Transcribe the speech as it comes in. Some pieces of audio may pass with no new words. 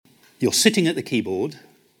You're sitting at the keyboard,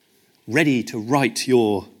 ready to write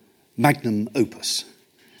your magnum opus.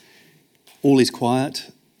 All is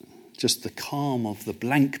quiet, just the calm of the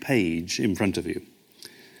blank page in front of you.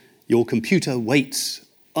 Your computer waits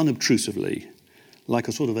unobtrusively, like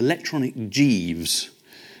a sort of electronic Jeeves,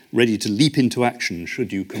 ready to leap into action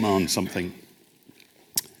should you command something.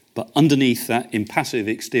 But underneath that impassive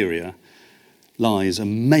exterior lies a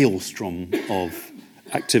maelstrom of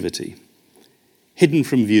activity. Hidden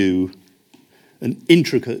from view, an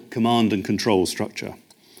intricate command and control structure,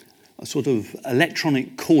 a sort of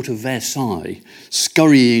electronic court of Versailles,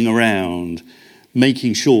 scurrying around,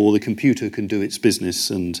 making sure the computer can do its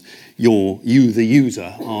business and you, the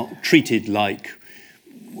user, are treated like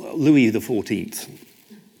Louis XIV.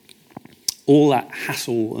 All that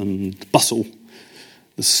hassle and bustle,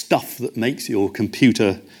 the stuff that makes your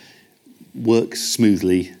computer work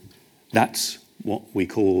smoothly, that's what we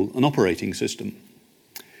call an operating system.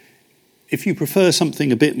 If you prefer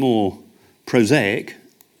something a bit more prosaic,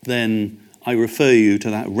 then I refer you to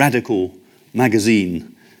that radical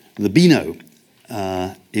magazine, The Beano,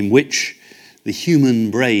 in which the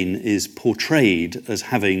human brain is portrayed as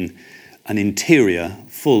having an interior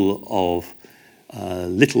full of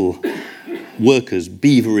little workers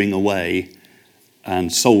beavering away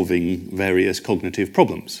and solving various cognitive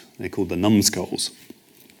problems. They're called the numbskulls.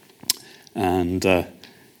 And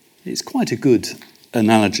it's quite a good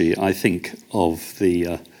analogy, I think, of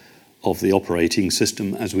the operating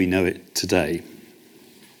system as we know it today.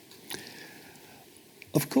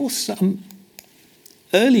 Of course,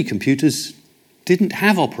 early computers didn't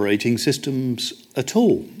have operating systems at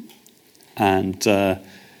all. And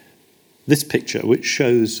this picture, which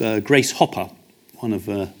shows Grace Hopper, one of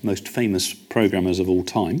the most famous programmers of all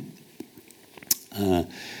time,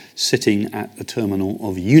 sitting at the terminal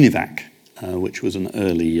of Univac, which was an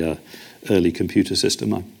early computer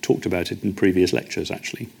system. I talked about it in previous lectures,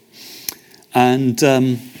 actually. And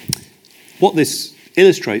what this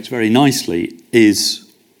illustrates very nicely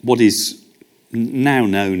is what is now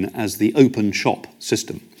known as the open shop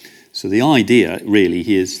system. So the idea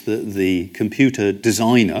really is that the computer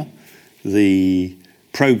designer, the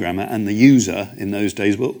programmer and the user in those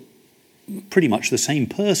days were pretty much the same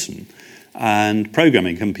person. And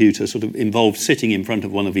programming computer sort of involved sitting in front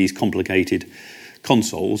of one of these complicated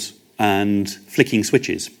consoles and flicking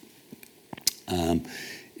switches.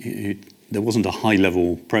 There wasn't a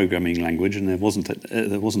high-level programming language, and there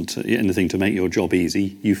wasn't anything to make your job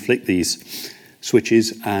easy. You flick these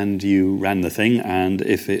switches and you ran the thing, and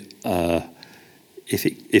if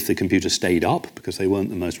the computer stayed up, because they weren't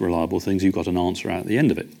the most reliable things, you got an answer out at the end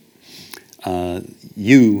of it.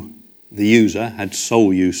 You, the user, had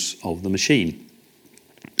sole use of the machine.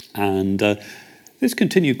 And this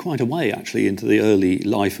continued quite a way, actually, into the early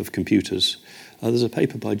life of computers. There's a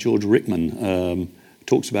paper by George Rickman,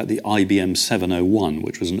 talks about the IBM 701,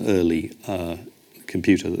 which was an early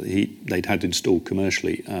computer that they'd had installed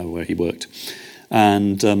commercially where he worked.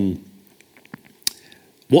 And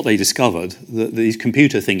what they discovered, that these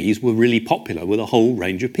computer thingies were really popular with a whole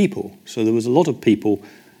range of people. So there was a lot of people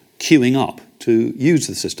queuing up to use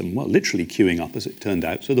the system, well, literally queuing up, as it turned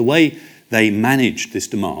out. So the way they managed this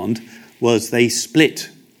demand was they split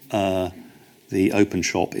the open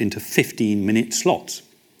shop into 15-minute slots.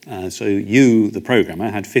 So you, the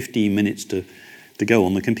programmer, had 15 minutes to go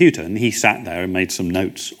on the computer, and he sat there and made some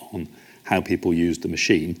notes on how people used the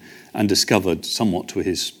machine and discovered, somewhat to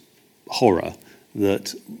his horror,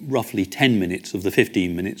 that roughly 10 minutes of the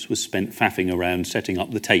 15 minutes was spent faffing around setting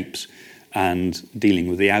up the tapes and dealing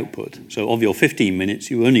with the output. So of your 15 minutes,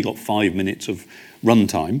 you only got 5 minutes of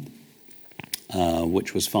runtime,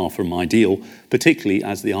 which was far from ideal, particularly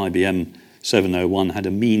as the IBM 701 had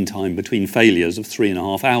a mean time between failures of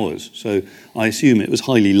 3.5 hours. So I assume it was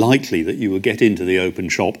highly likely that you would get into the open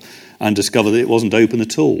shop and discover that it wasn't open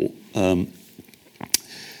at all.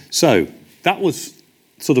 So that was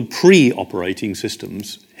sort of pre-operating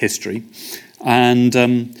systems history. And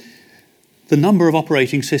the number of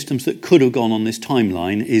operating systems that could have gone on this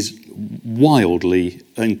timeline is wildly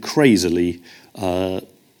and crazily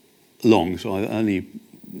long. So I've only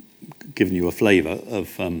given you a flavour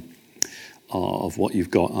of what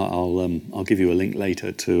you've got. I'll give you a link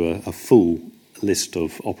later to a full list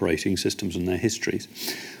of operating systems and their histories.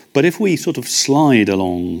 But if we sort of slide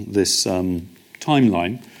along this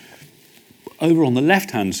timeline, over on the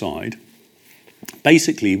left-hand side,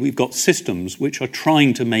 basically we've got systems which are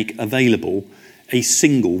trying to make available a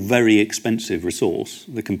single very expensive resource,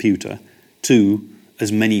 the computer, to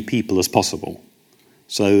as many people as possible.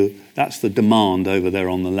 So that's the demand over there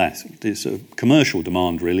on the left. It's a commercial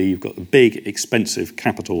demand, really. You've got a big, expensive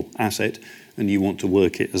capital asset, and you want to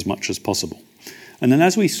work it as much as possible. And then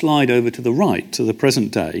as we slide over to the right, to the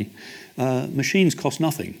present day, machines cost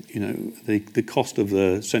nothing. You know, the cost of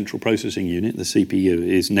the central processing unit, the CPU,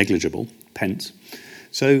 is negligible, pence.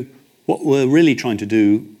 So what we're really trying to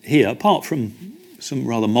do here, apart from some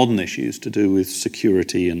rather modern issues to do with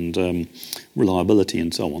security and reliability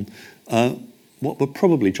and so on, what we're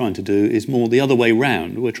probably trying to do is more the other way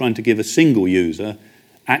round. We're trying to give a single user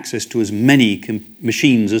access to as many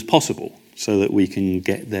machines as possible so that we can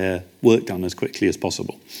get their work done as quickly as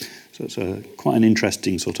possible. So it's quite an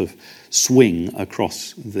interesting sort of swing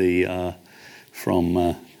across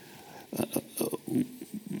from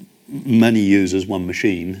many users, one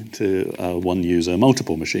machine, to one user,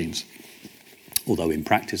 multiple machines. Although in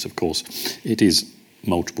practice, of course, it is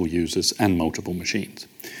multiple users and multiple machines.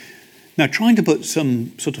 Now, trying to put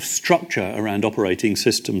some sort of structure around operating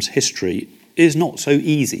systems history is not so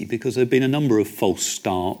easy because there have been a number of false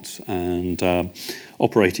starts and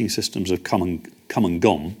operating systems have come and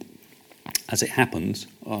gone. As it happens,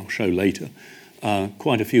 I'll show later,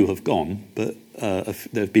 quite a few have gone, but there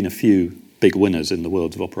have been a few big winners in the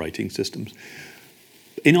world of operating systems.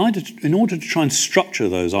 In order to try and structure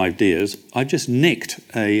those ideas, I've just nicked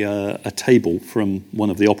a table from one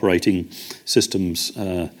of the operating systems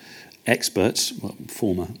experts, well,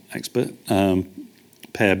 former expert,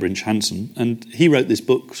 Per Brinch-Hansen, and he wrote this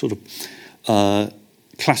book, sort of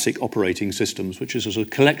Classic Operating Systems, which is a sort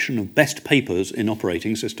of collection of best papers in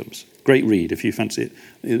operating systems. Great read if you fancy it.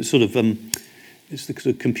 It's sort of it's the sort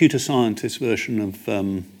of computer scientist version of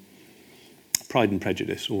Pride and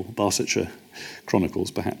Prejudice or Barsetshire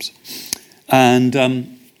Chronicles, perhaps.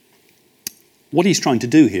 And what he's trying to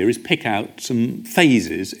do here is pick out some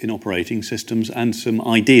phases in operating systems and some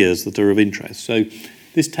ideas that are of interest. So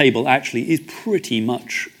this table actually is pretty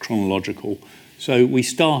much chronological. So we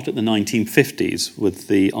start at the 1950s with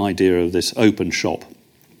the idea of this open shop.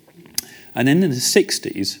 And then in the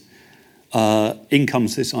 60s, in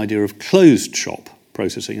comes this idea of closed shop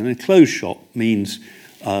processing. And a closed shop means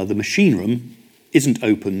the machine room isn't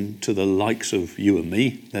open to the likes of you and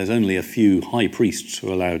me. There's only a few high priests who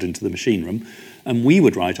are allowed into the machine room. And we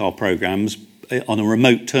would write our programs on a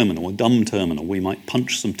remote terminal, a dumb terminal. We might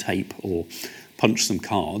punch some tape or punch some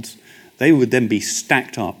cards. They would then be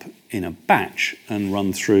stacked up in a batch and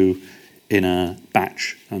run through in a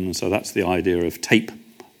batch. And so that's the idea of tape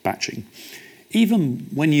batching. Even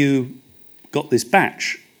when you got this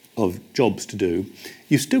batch of jobs to do,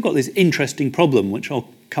 you've still got this interesting problem, which I'll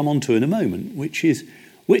come on to in a moment, which is,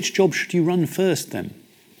 which job should you run first then?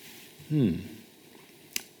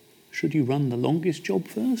 Should you run the longest job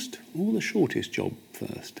first or the shortest job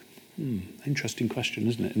first? Interesting question,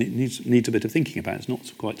 isn't it? And it needs a bit of thinking about it. It's not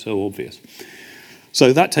quite so obvious.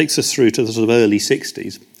 So that takes us through to the sort of early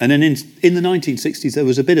 60s. And then in the 1960s, there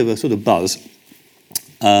was a bit of a sort of buzz.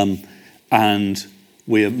 And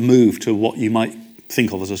we moved to what you might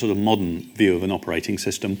think of as a sort of modern view of an operating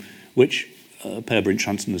system, which Per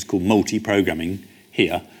Brinch-Hansen has called multi-programming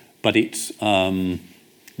here. But it's the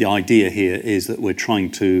idea here is that we're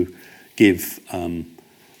trying to give an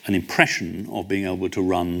impression of being able to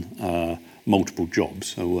run multiple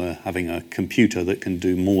jobs. So we're having a computer that can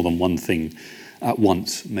do more than one thing at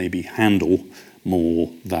once, maybe handle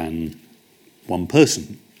more than one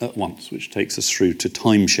person at once, which takes us through to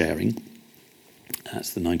time sharing.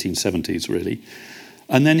 That's the 1970s, really.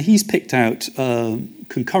 And then he's picked out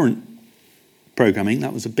concurrent programming.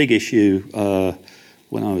 That was a big issue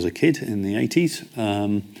when I was a kid in the 80s.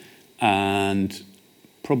 And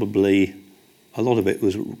probably a lot of it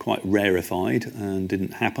was quite rarefied and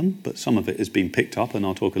didn't happen, but some of it has been picked up, and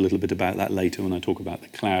I'll talk a little bit about that later when I talk about the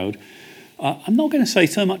cloud. I'm not going to say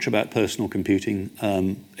so much about personal computing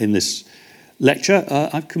in this lecture.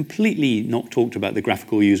 I've completely not talked about the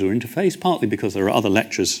graphical user interface, partly because there are other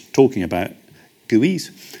lectures talking about GUIs,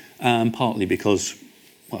 partly because,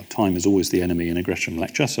 well, time is always the enemy in a Gresham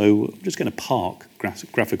lecture, so I'm just going to park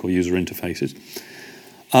graphical user interfaces.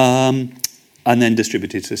 And then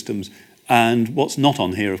distributed systems. And what's not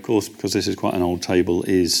on here, of course, because this is quite an old table,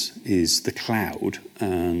 is the cloud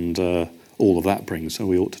and all of that brings, so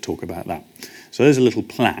we ought to talk about that. So there's a little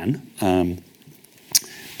plan.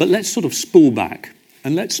 But let's sort of spool back,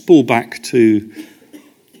 and let's spool back to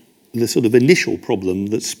the sort of initial problem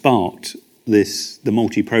that sparked the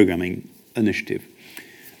multi-programming initiative.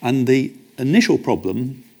 And the initial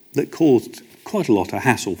problem that caused quite a lot of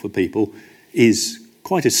hassle for people is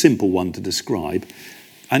quite a simple one to describe,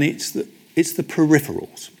 and it's the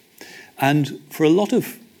peripherals. And for a lot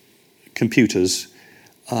of computers,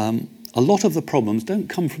 a lot of the problems don't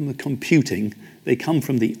come from the computing, they come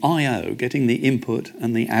from the I/O, getting the input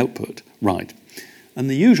and the output right. And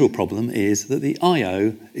the usual problem is that the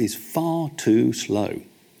I/O is far too slow.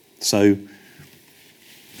 So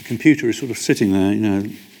the computer is sort of sitting there,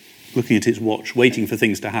 looking at its watch, waiting for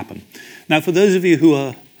things to happen. Now, for those of you who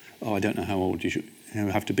are, I don't know how old you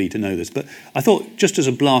have to be to know this, but I thought, just as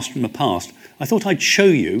a blast from the past, I thought I'd show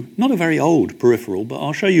you, not a very old peripheral, but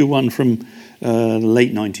I'll show you one from the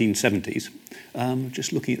late 1970s.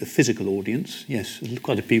 Just looking at the physical audience. Yes, there's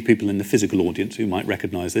quite a few people in the physical audience who might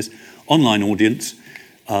recognise this. Online audience,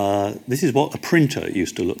 this is what a printer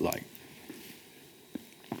used to look like.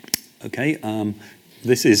 Okay,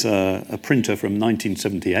 this is a printer from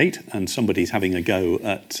 1978, and somebody's having a go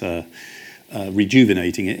at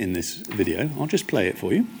rejuvenating it in this video. I'll just play it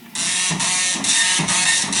for you.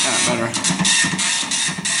 Better.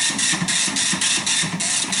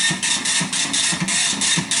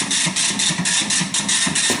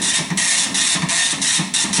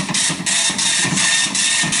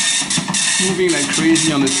 Moving like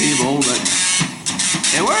crazy on the table, but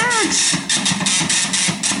it works!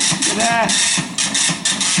 Look at that!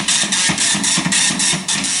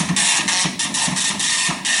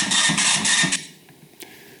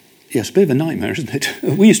 Yes, a bit of a nightmare, isn't it?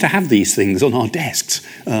 We used to have these things on our desks.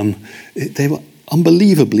 They were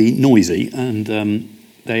unbelievably noisy, and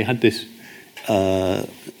they had this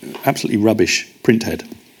absolutely rubbish print head.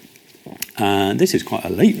 And this is quite a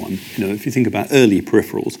late one, if you think about early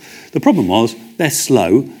peripherals. The problem was they're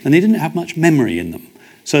slow and they didn't have much memory in them.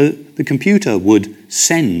 So the computer would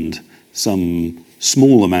send some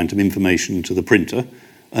small amount of information to the printer,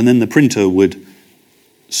 and then the printer would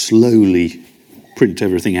slowly print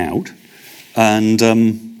everything out, and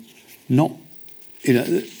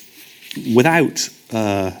without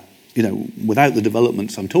the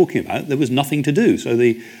developments I'm talking about, there was nothing to do. So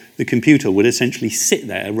the computer would essentially sit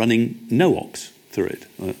there running no ops through it,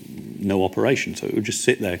 no operation. So it would just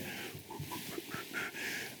sit there.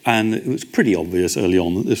 And it was pretty obvious early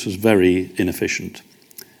on that this was very inefficient.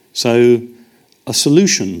 So a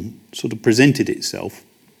solution sort of presented itself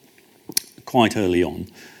quite early on.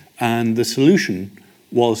 And the solution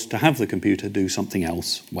was to have the computer do something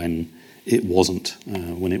else when it wasn't,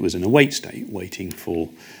 when it was in a wait state, waiting for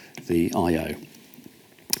the I/O.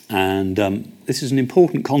 And this is an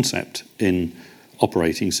important concept in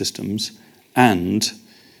operating systems, and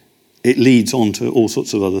it leads on to all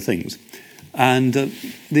sorts of other things. And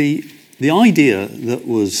the idea that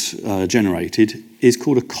was generated is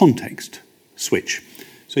called a context switch.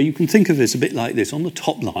 So you can think of this a bit like this. On the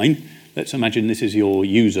top line, let's imagine this is your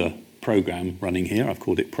user program running here. I've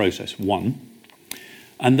called it process 1.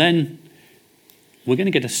 And then we're going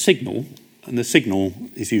to get a signal, and the signal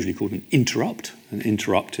is usually called an interrupt. An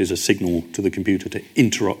interrupt is a signal to the computer to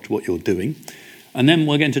interrupt what you're doing. And then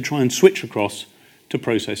we're going to try and switch across to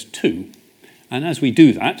process 2. And as we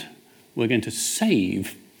do that, we're going to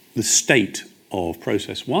save the state of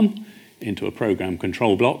process 1 into a program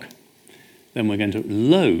control block. Then we're going to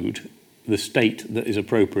load the state that is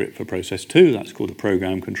appropriate for process 2. That's called a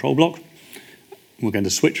program control block. We're going to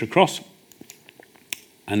switch across,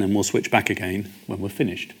 and then we'll switch back again when we're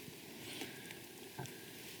finished.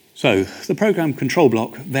 So the program control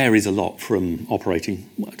block varies a lot from operating,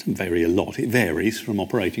 well, it doesn't vary a lot, it varies from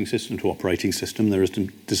operating system to operating system. There are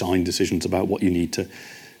some design decisions about what you need to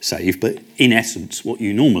save, but in essence, what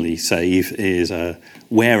you normally save is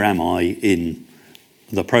where am I in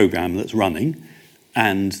the program that's running,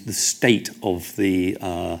 and the state of the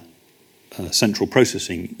central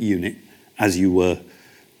processing unit as you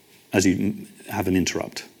have an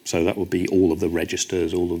interrupt. So that would be all of the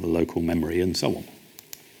registers, all of the local memory, and so on.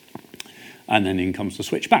 And then in comes the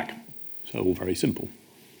switch back. So all very simple.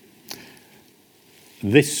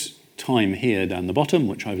 This time here down the bottom,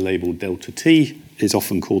 which I've labelled delta t, is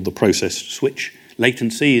often called the process switch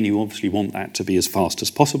latency, and you obviously want that to be as fast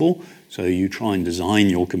as possible. So you try and design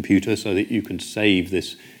your computer so that you can save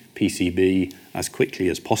this PCB as quickly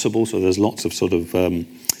as possible. So there's lots of sort of,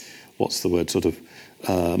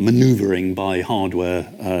 manoeuvring by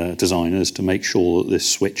hardware designers to make sure that this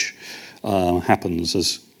switch happens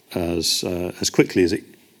as quickly as it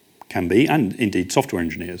can be, and indeed software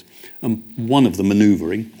engineers. One of the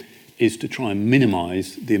manoeuvring is to try and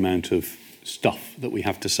minimise the amount of stuff that we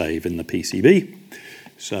have to save in the PCB.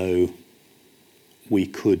 So we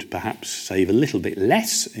could perhaps save a little bit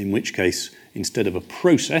less, in which case, instead of a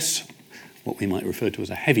process, what we might refer to as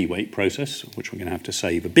a heavyweight process, which we're going to have to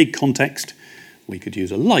save a big context, we could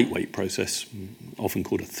use a lightweight process, often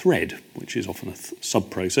called a thread, which is often a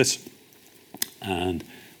sub-process, and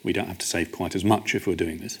we don't have to save quite as much if we're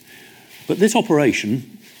doing this. But this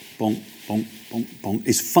operation, bonk, bonk, bonk, bonk,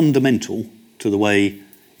 is fundamental to the way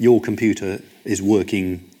your computer is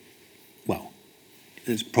working, well,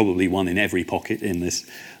 there's probably one in every pocket in this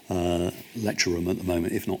lecture room at the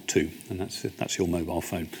moment, if not two, and that's your mobile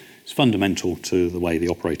phone. It's fundamental to the way the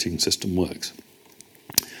operating system works.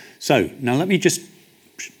 So now let me just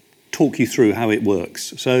talk you through how it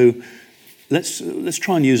works. So let's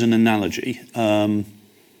try and use an analogy.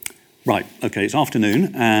 Right, okay, it's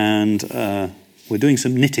afternoon, and we're doing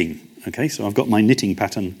some knitting. Okay, so I've got my knitting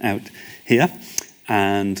pattern out here,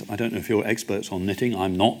 and I don't know if you're experts on knitting.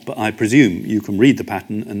 I'm not, but I presume you can read the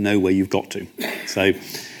pattern and know where you've got to. So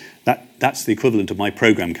that's the equivalent of my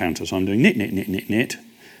program counter. So I'm doing knit, knit, knit, knit, knit,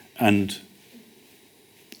 and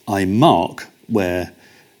I mark where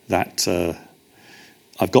that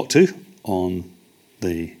I've got to on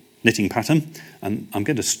the knitting pattern, and I'm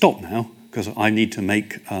going to stop now because I need to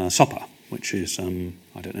make supper, which is,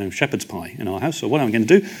 I don't know, shepherd's pie in our house. So what I'm going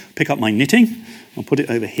to do, pick up my knitting, I'll put it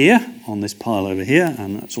over here on this pile over here,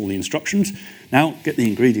 and that's all the instructions. Now get the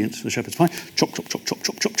ingredients for the shepherd's pie. Chop, chop, chop, chop,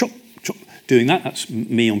 chop, chop, chop, chop. Doing that, that's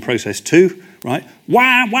me on process 2, right?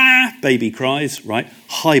 Wah, wah, baby cries, right?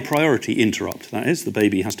 High priority interrupt, that is. The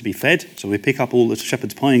baby has to be fed. So we pick up all the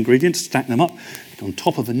shepherd's pie ingredients, stack them up on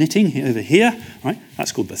top of the knitting over here, right?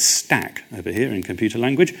 That's called the stack over here in computer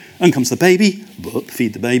language. In comes the baby,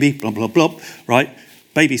 feed the baby, blah, blah, blah, right?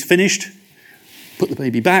 Baby's finished, put the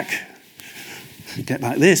baby back, get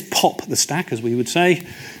back this, pop the stack, as we would say,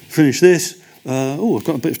 finish this. I've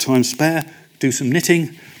got a bit of time spare, do some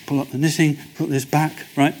knitting, pull up the knitting, put this back,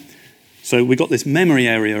 right? So we've got this memory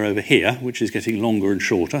area over here, which is getting longer and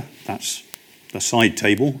shorter. That's the side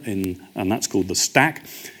table, and that's called the stack.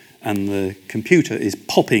 And the computer is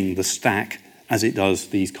popping the stack as it does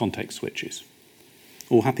these context switches.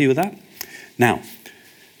 All happy with that? Now,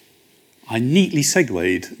 I neatly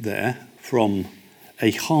segued there from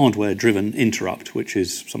a hardware-driven interrupt, which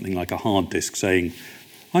is something like a hard disk saying,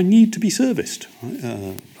 I need to be serviced.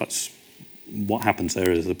 That's what happens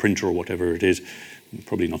there is the printer or whatever it is,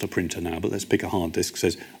 probably not a printer now, but let's pick a hard disk,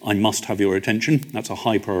 says, I must have your attention. That's a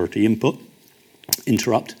high-priority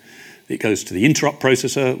interrupt. It goes to the interrupt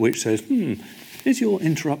processor, which says, is your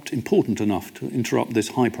interrupt important enough to interrupt this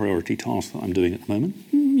high-priority task that I'm doing at the moment?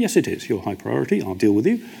 Yes, it is. You're high priority. I'll deal with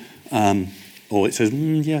you. Or it says,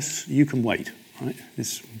 yes, you can wait. Right?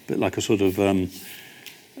 It's a bit like a sort of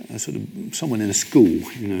someone in a school,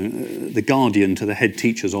 the guardian to the head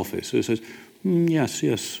teacher's office. So it says,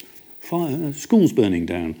 yes, fire, school's burning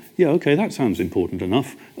down. Yeah, okay, that sounds important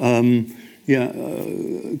enough.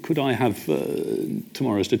 Could I have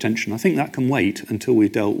tomorrow's detention? I think that can wait until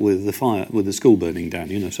we've dealt with the fire, with the school burning down.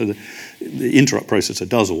 So the interrupt processor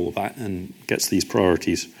does all of that and gets these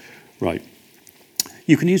priorities right.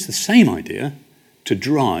 You can use the same idea to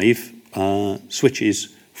drive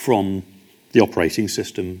switches from the operating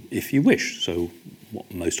system if you wish. So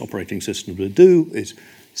what most operating systems will do is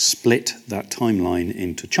split that timeline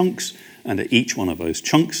into chunks, and at each one of those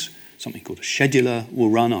chunks, something called a scheduler will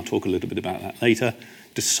run. I'll talk a little bit about that later.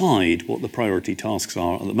 Decide what the priority tasks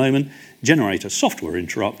are at the moment, generate a software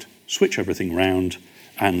interrupt, switch everything around,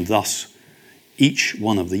 and thus each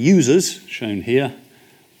one of the users, shown here,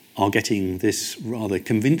 are getting this rather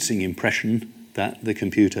convincing impression that the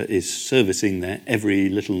computer is servicing their every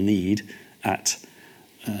little need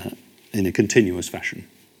in a continuous fashion.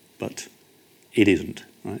 But it isn't.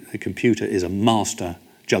 Right? The computer is a master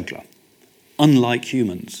juggler. Unlike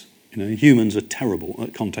humans, humans are terrible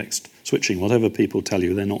at context switching. Whatever people tell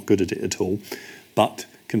you, they're not good at it at all. But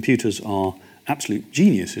computers are absolute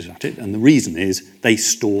geniuses at it, and the reason is they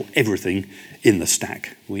store everything in the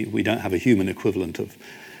stack. We don't have a human equivalent of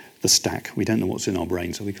the stack. We don't know what's in our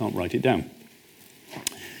brain, so we can't write it down.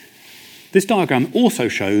 This diagram also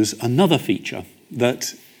shows another feature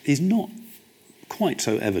that is not quite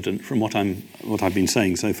so evident from what I've been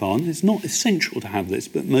saying so far, and it's not essential to have this,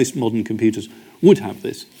 but most modern computers would have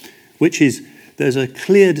this, which is there's a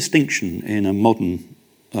clear distinction in a modern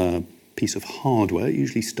piece of hardware, it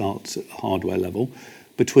usually starts at the hardware level,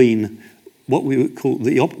 between what we would call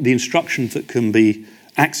the instructions that can be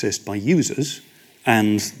accessed by users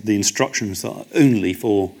and the instructions that are only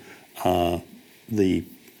for the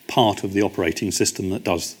part of the operating system that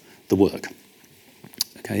does the work.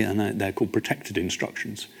 Okay, and they're called protected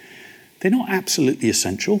instructions. They're not absolutely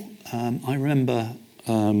essential. I remember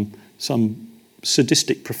some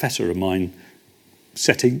sadistic professor of mine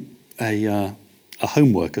setting a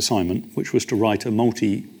homework assignment, which was to write a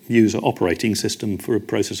multi-user operating system for a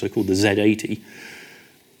processor called the Z80.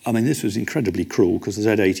 I mean, this was incredibly cruel because the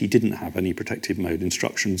Z80 didn't have any protective mode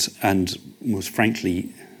instructions and was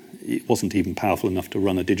frankly, it wasn't even powerful enough to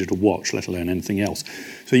run a digital watch, let alone anything else.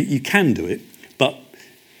 So you can do it, but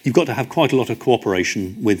you've got to have quite a lot of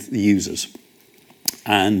cooperation with the users.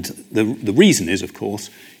 And the reason is, of course,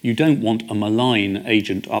 you don't want a malign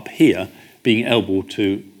agent up here being able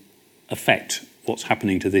to affect what's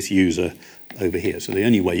happening to this user over here. So the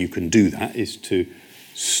only way you can do that is to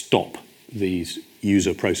stop these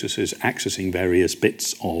user processes accessing various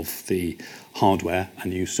bits of the hardware,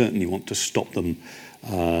 and you certainly want to stop them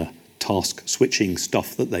task switching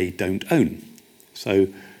stuff that they don't own. So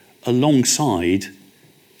alongside,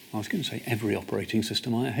 I was going to say every operating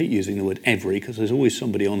system. I hate using the word every because there's always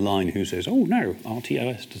somebody online who says, oh no,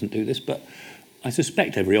 RTOS doesn't do this, but I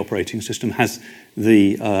suspect every operating system has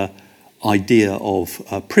the idea of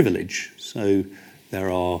privilege. So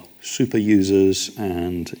there are super users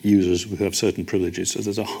and users who have certain privileges. So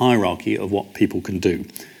there's a hierarchy of what people can do.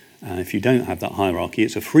 If you don't have that hierarchy,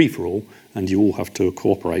 it's a free-for-all, and you all have to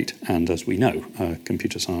cooperate. And as we know,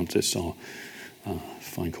 computer scientists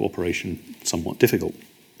find cooperation somewhat difficult,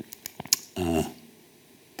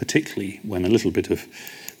 particularly when a little bit of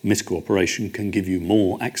miscooperation can give you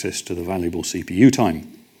more access to the valuable CPU time,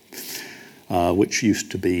 which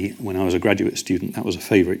used to be, when I was a graduate student, that was a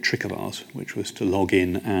favourite trick of ours, which was to log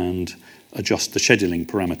in and adjust the scheduling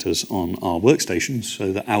parameters on our workstations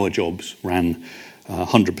so that our jobs ran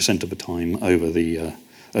 100% of the time over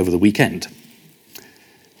the weekend.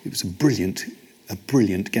 It was a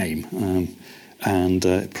brilliant game, and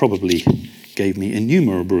it probably gave me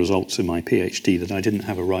innumerable results in my PhD that I didn't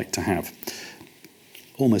have a right to have.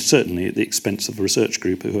 Almost certainly at the expense of the research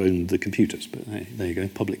group who owned the computers, but there you go,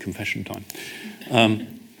 public confession time.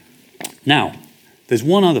 Now, there's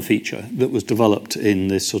one other feature that was developed in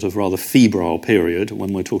this sort of rather febrile period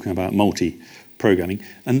when we're talking about multi-programming,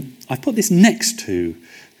 and I've put this next to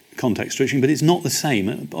context switching, but it's not the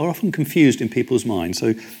same, are often confused in people's minds.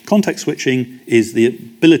 So context switching is the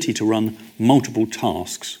ability to run multiple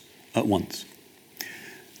tasks at once.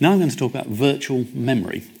 Now I'm going to talk about virtual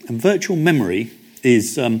memory, and virtual memory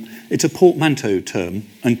is it's a portmanteau term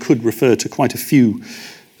and could refer to quite a few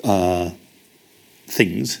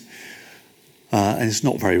things. And it's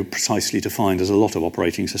not very precisely defined, as a lot of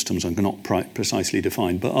operating systems are not precisely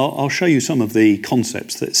defined, but I'll show you some of the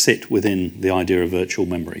concepts that sit within the idea of virtual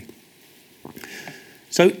memory.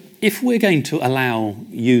 So if we're going to allow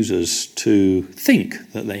users to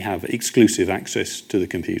think that they have exclusive access to the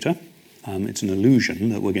computer, it's an illusion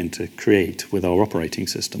that we're going to create with our operating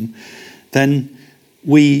system, then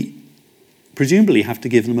we presumably have to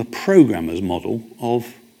give them a programmer's model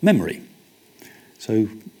of memory. So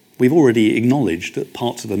we've already acknowledged that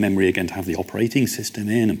parts of a memory are going to have the operating system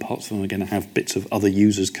in, and parts of them are going to have bits of other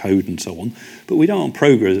users' code and so on. But we don't want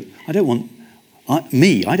progress. I don't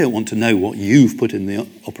want to know what you've put in the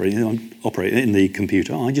in the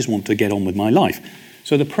computer. I just want to get on with my life.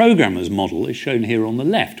 So the programmer's model is shown here on the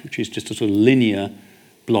left, which is just a sort of linear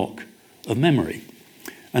block of memory.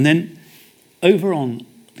 And then over on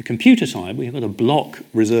the computer side, we've got a block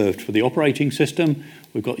reserved for the operating system.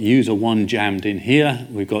 We've got user 1 jammed in here.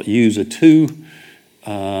 We've got user 2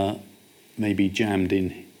 maybe jammed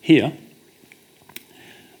in here.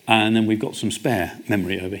 And then we've got some spare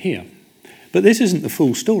memory over here. But this isn't the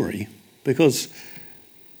full story, because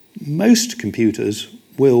most computers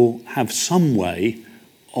will have some way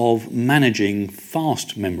of managing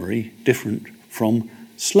fast memory different from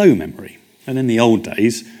slow memory. And in the old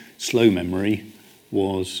days, slow memory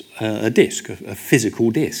was a disk, a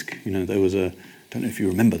physical disk. You know, there was I don't know if you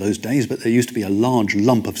remember those days, but there used to be a large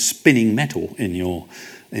lump of spinning metal in your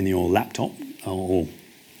laptop, or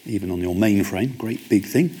even on your mainframe, great big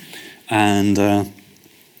thing. And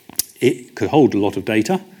it could hold a lot of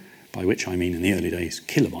data, by which I mean in the early days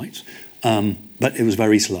kilobytes, but it was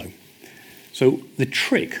very slow. So the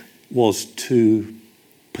trick was to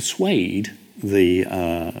persuade the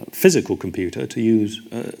physical computer to use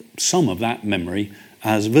some of that memory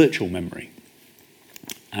as virtual memory.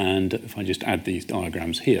 And if I just add these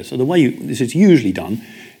diagrams here. So the way this is usually done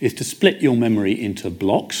is to split your memory into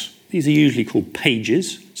blocks. These are usually called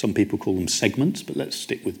pages. Some people call them segments, but let's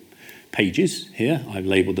stick with pages here. I've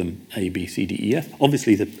labelled them A, B, C, D, E, F.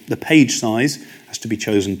 Obviously, the page size has to be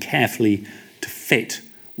chosen carefully to fit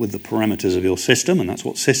with the parameters of your system, and that's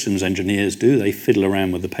what systems engineers do. They fiddle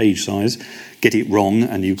around with the page size, get it wrong,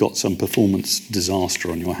 and you've got some performance disaster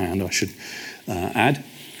on your hand, I should add.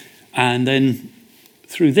 And then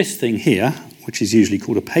through this thing here, which is usually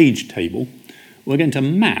called a page table, we're going to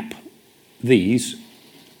map these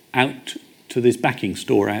out to this backing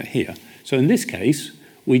store out here. So in this case,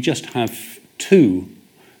 we just have 2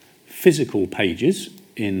 physical pages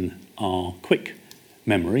in our quick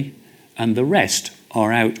memory, and the rest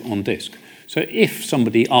are out on disk. So if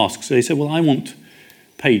somebody asks, they say, well, I want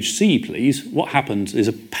page C, please, what happens is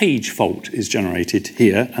a page fault is generated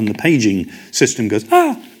here, and the paging system goes,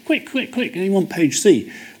 quick, you want page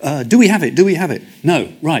C. Do we have it? Do we have it?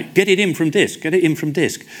 No, right, get it in from disk.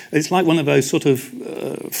 It's like one of those sort of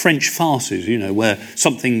French farces, where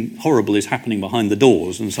something horrible is happening behind the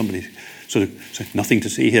doors and somebody sort of says, nothing to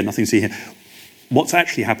see here. What's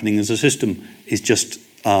actually happening is the system is just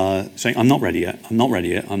saying, I'm not ready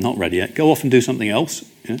yet. Go off and do something else,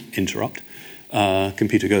 interrupt.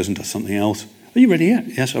 Computer goes and does something else. Are you ready yet?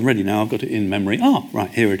 Yes, I'm ready now. I've got it in memory.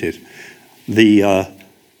 Right, here it is. The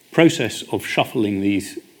process of shuffling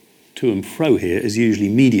these to and fro here is usually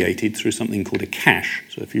mediated through something called a cache.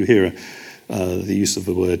 So if you hear the use of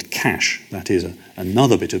the word cache, that is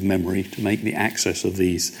another bit of memory to make the access of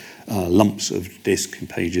these lumps of disk and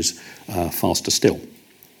pages faster still.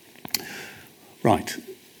 Right.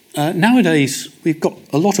 Nowadays, we've got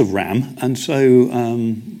a lot of RAM, and so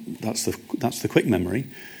that's the quick memory.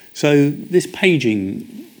 So this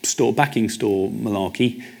backing store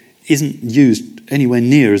malarkey isn't used anywhere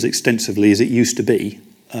near as extensively as it used to be.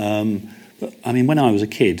 But I mean, when I was a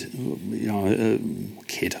kid,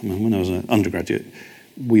 when I was an undergraduate,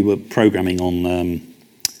 we were programming on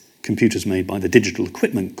computers made by the Digital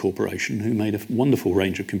Equipment Corporation, who made a wonderful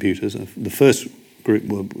range of computers. The first group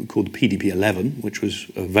were called the PDP-11, which was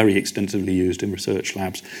very extensively used in research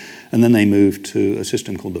labs. And then they moved to a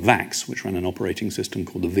system called the VAX, which ran an operating system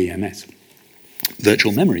called the VMS,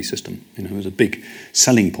 Virtual Memory System. It was a big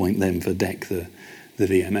selling point then for DEC, the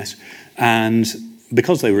VMS. And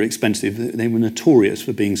because they were expensive, they were notorious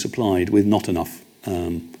for being supplied with not enough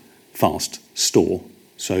fast store.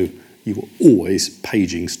 So you were always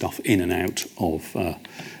paging stuff in and out of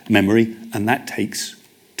memory, and that takes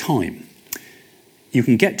time. You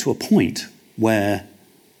can get to a point where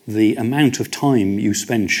the amount of time you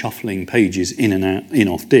spend shuffling pages in and out,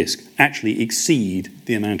 off disk, actually exceed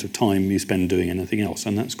the amount of time you spend doing anything else,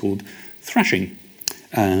 and that's called thrashing.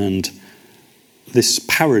 And this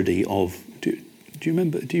parody of, do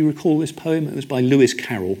you recall this poem? It was by Lewis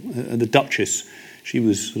Carroll, the Duchess. She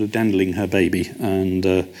was sort of dandling her baby and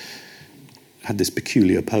had this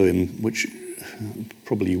peculiar poem, which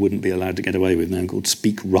probably you wouldn't be allowed to get away with now, called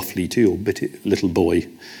 "Speak roughly to your little boy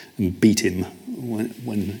and beat him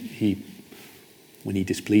when he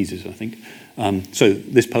displeases," I think. So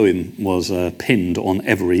this poem was pinned on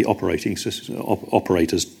every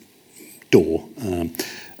operator's door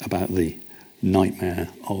about the nightmare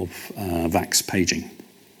of VAX paging.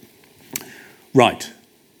 Right.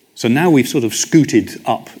 So now we've sort of scooted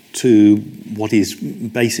up to what is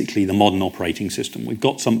basically the modern operating system. We've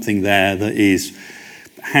got something there that is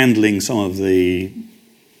handling some of the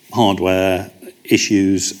hardware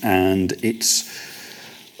issues, and it's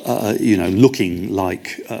looking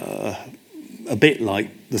like a bit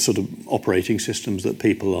like the sort of operating systems that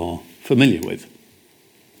people are familiar with.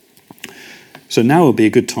 So now would be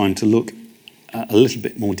a good time to look at a little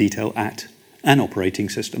bit more detail at an operating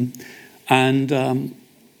system. And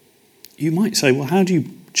you might say, well, how do you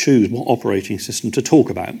choose what operating system to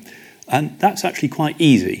talk about? And that's actually quite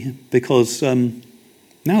easy, because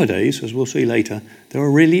nowadays, as we'll see later, there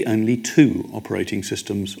are really only two operating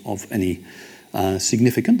systems of any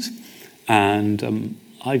significance. And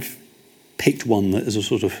I've picked one that is a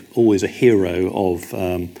sort of always a hero of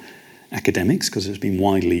academics, because it's been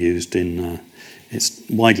widely used in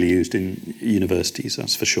universities,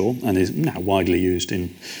 that's for sure, and is now widely used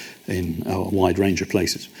in a wide range of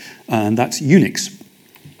places. And that's Unix.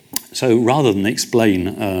 So rather than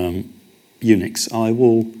explain Unix, I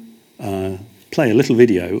will play a little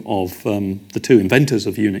video of the two inventors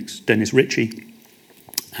of Unix, Dennis Ritchie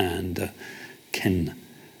and Ken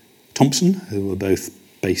Thompson, who were both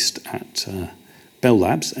based at Bell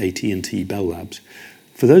Labs, AT&T Bell Labs.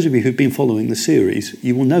 For those of you who've been following the series,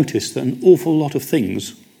 you will notice that an awful lot of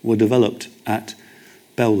things were developed at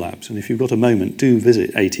Bell Labs. And if you've got a moment, do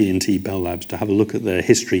visit AT&T Bell Labs to have a look at their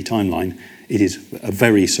history timeline. It is a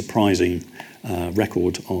very surprising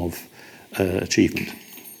record of achievement.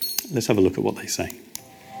 Let's have a look at what they say.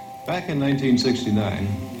 Back in 1969,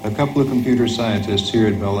 a couple of computer scientists here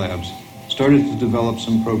at Bell Labs started to develop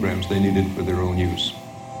some programs they needed for their own use.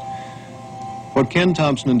 What Ken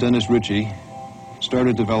Thompson and Dennis Ritchie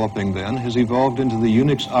started developing then has evolved into the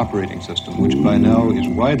Unix operating system, which by now is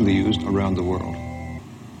widely used around the world.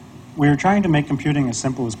 We were trying to make computing as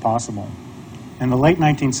simple as possible. In the late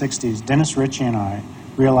 1960s, Dennis Ritchie and I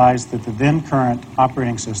realized that the then current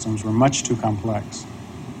operating systems were much too complex.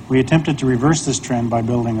 We attempted to reverse this trend by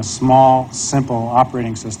building a small, simple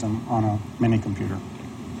operating system on a mini computer.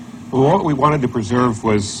 Well, what we wanted to preserve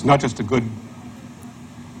was not just a good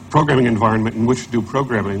programming environment in which to do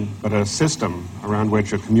programming, but a system around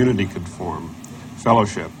which a community could form,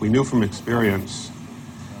 fellowship. We knew from experience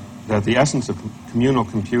that the essence of communal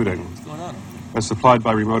computing, as supplied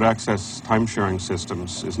by remote access time-sharing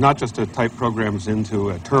systems, is not just to type programs into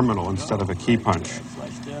a terminal instead of a key punch,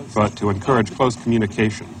 but to encourage close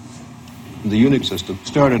communication. The Unix system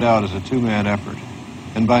started out as a two-man effort,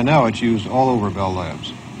 and by now it's used all over Bell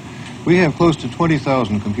Labs. We have close to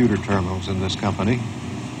 20,000 computer terminals in this company,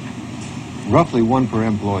 roughly one per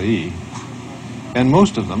employee, and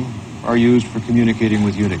most of them are used for communicating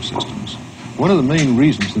with Unix systems. One of the main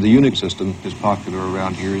reasons the Unix system is popular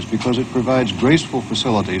around here is because it provides graceful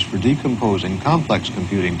facilities for decomposing complex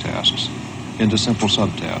computing tasks into simple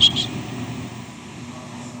subtasks.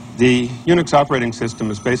 The Unix operating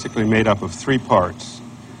system is basically made up of three parts.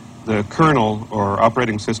 The kernel, or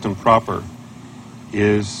operating system proper,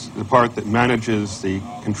 is the part that manages the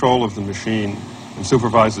control of the machine and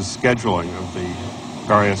supervises scheduling of the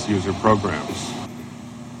various user programs.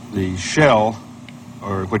 The shell,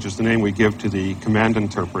 which is the name we give to the command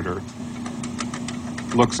interpreter,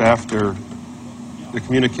 looks after the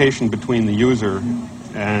communication between the user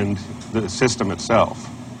and the system itself.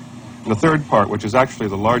 And the third part, which is actually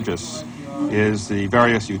the largest, is the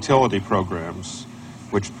various utility programs,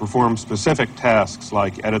 which perform specific tasks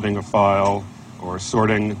like editing a file, or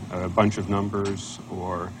sorting a bunch of numbers,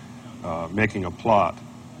 or making a plot.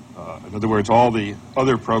 In other words, all the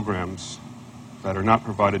other programs that are not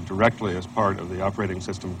provided directly as part of the operating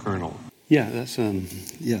system kernel. Yeah,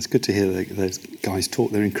 it's good to hear those guys talk.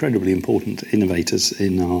 They're incredibly important innovators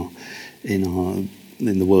in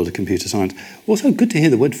the world of computer science. Also, good to hear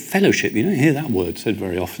the word fellowship. You don't hear that word said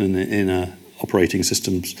very often in a operating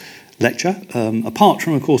systems lecture, apart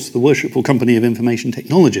from, of course, the worshipful company of information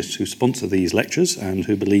technologists who sponsor these lectures and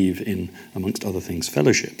who believe in, amongst other things,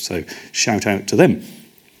 fellowship. So shout out to them.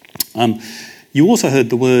 You also heard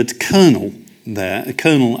the word kernel there, a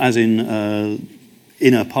kernel as in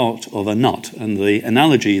inner part of a nut, and the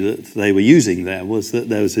analogy that they were using there was that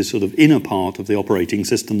there was this sort of inner part of the operating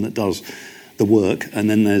system that does the work, and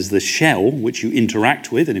then there's the shell which you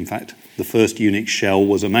interact with, and in fact the first Unix shell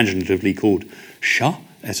was imaginatively called SH,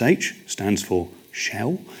 SH, stands for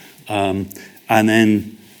shell, and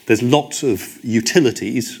then there's lots of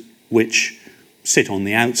utilities which sit on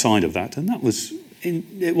the outside of that, and that was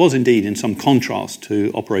it was indeed in some contrast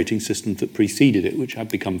to operating systems that preceded it, which had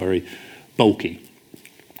become very bulky.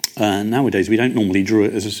 Nowadays we don't normally draw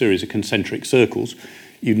it as a series of concentric circles.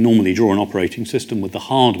 You'd normally draw an operating system with the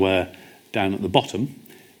hardware down at the bottom,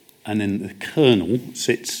 and then the kernel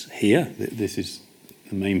sits here. This is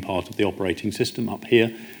the main part of the operating system up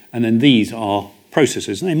here, and then these are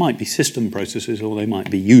processes, and they might be system processes or they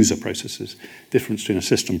might be user processes. The difference between a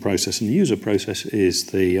system process and a user process is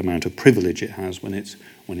the amount of privilege it has when it's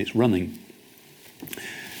running.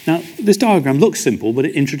 Now, this diagram looks simple, but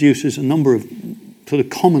it introduces a number of sort of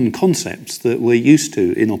common concepts that we're used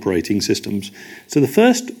to in operating systems. So the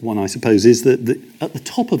first one, I suppose, is that at the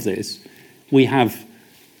top of this, we have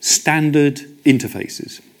standard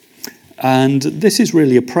interfaces. And this is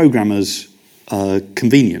really a programmer's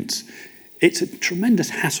convenience. It's a tremendous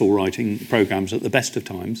hassle writing programs at the best of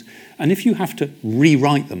times. And if you have to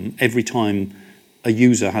rewrite them every time a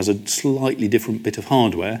user has a slightly different bit of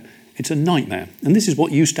hardware, it's a nightmare. And this is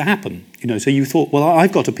what used to happen. So you thought, well,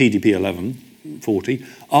 I've got a PDP 1140.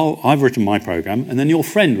 I've written my program. And then your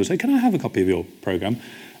friend would say, can I have a copy of your program?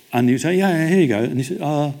 And you say, yeah, here you go. And you say,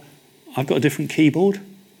 I've got a different keyboard.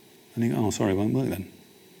 And you go, oh, sorry, it won't work then.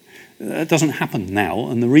 That doesn't happen now.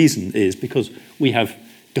 And the reason is because we have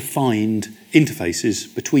defined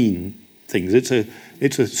interfaces between things. It's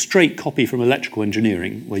a straight copy from electrical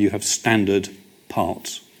engineering where you have standard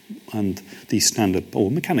parts, and these standard, or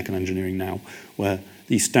mechanical engineering now, where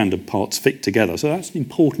these standard parts fit together. So that's an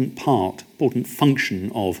important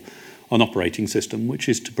function of an operating system, which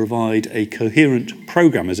is to provide a coherent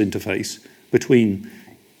programmer's interface between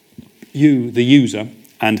you, the user,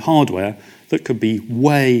 and hardware that could be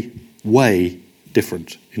way, way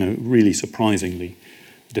different, really surprisingly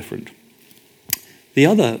different. The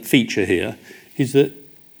other feature here is that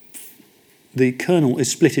the kernel is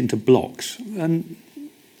split into blocks, and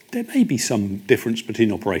there may be some difference between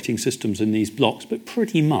operating systems in these blocks, but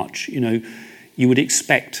pretty much, you would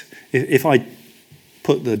expect, if I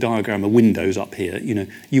put the diagram of Windows up here,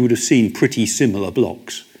 you would have seen pretty similar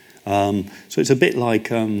blocks. So it's a bit like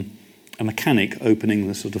a mechanic opening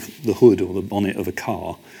the hood or the bonnet of a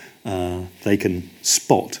car. They can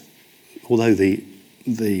spot, although the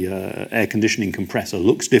air conditioning compressor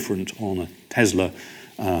looks different on a Tesla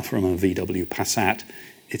from a VW Passat,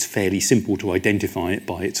 it's fairly simple to identify it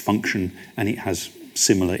by its function, and it has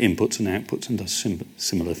similar inputs and outputs and does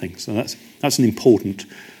similar things. So that's an important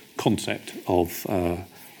concept of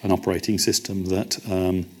an operating system, that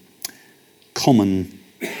common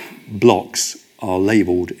blocks are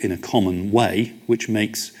labelled in a common way, which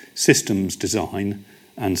makes systems design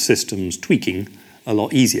and systems tweaking a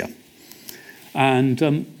lot easier.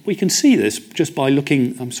 And we can see this just by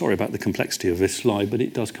looking. I'm sorry about the complexity of this slide, but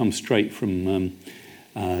it does come straight from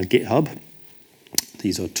GitHub.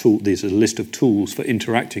 These are a list of tools for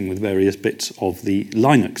interacting with various bits of the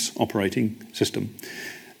Linux operating system.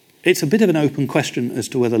 It's a bit of an open question as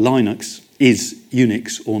to whether Linux is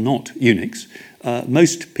Unix or not Unix.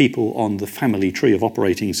 Most people on the family tree of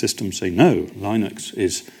operating systems say no, Linux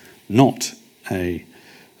is not the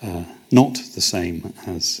same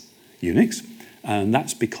as Unix, and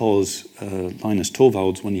that's because Linus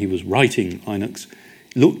Torvalds, when he was writing Linux,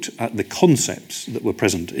 looked at the concepts that were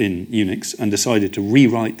present in Unix and decided to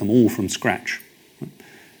rewrite them all from scratch.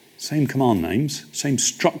 Same command names, same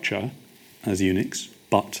structure as Unix,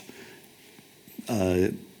 but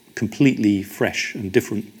completely fresh and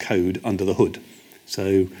different code under the hood.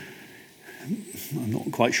 So I'm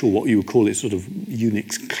not quite sure what you would call it, sort of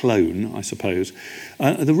Unix clone, I suppose.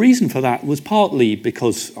 The reason for that was partly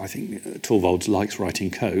because I think Torvalds likes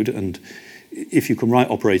writing code, and if you can write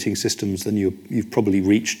operating systems, then you've probably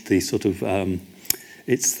reached the sort of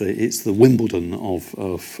it's the Wimbledon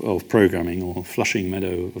of programming, or Flushing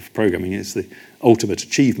Meadow of programming. It's the ultimate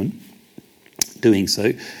achievement doing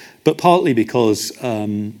so. But partly because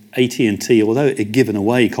AT&T, although it had given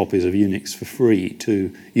away copies of Unix for free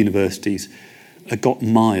to universities, got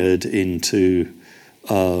mired into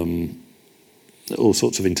all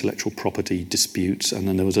sorts of intellectual property disputes. And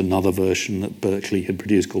then there was another version that Berkeley had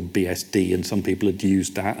produced called BSD, and some people had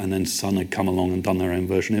used that, and then Sun had come along and done their own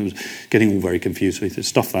version. It was getting all very confused. So he said,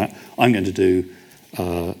 stuff that. I'm going to do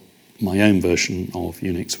my own version of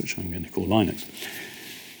Unix, which I'm going to call Linux.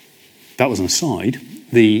 That was an aside.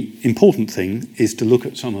 The important thing is to look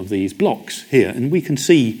at some of these blocks here, and we can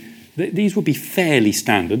see that these will be fairly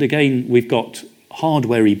standard. Again, we've got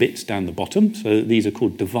hardware-y bits down the bottom, so these are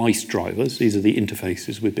called device drivers. These are the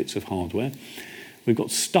interfaces with bits of hardware. We've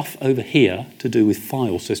got stuff over here to do with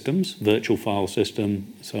file systems, virtual file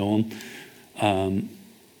system, so on.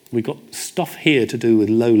 We've got stuff here to do with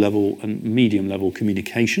low-level and medium-level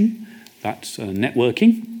communication. That's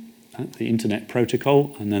networking, the Internet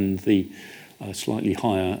Protocol, and then the slightly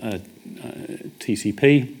higher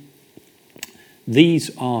TCP.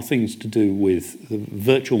 These are things to do with the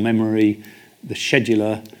virtual memory, the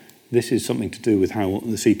scheduler. This is something to do with how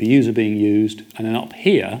the CPUs are being used. And then up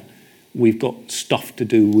here, we've got stuff to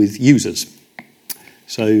do with users.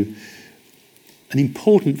 So an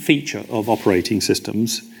important feature of operating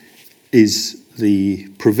systems is the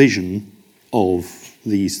provision of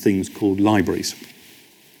these things called libraries.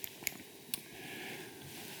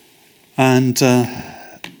 And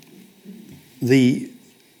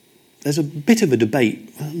there's a bit of a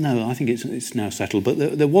debate. Well, no, I think it's now settled.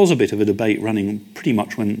 But there was a bit of a debate running pretty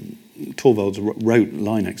much when Torvalds wrote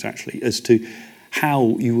Linux, actually, as to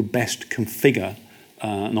how you would best configure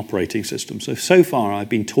an operating system. So far, I've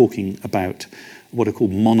been talking about what are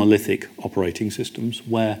called monolithic operating systems,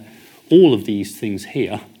 where all of these things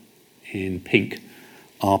here in pink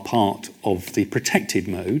are part of the protected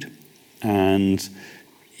mode and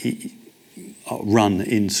run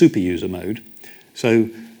in superuser mode. So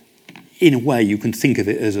in a way, you can think of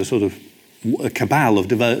it as a sort of a cabal of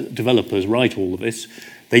developers write all of this.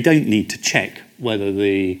 They don't need to check whether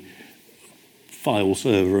the file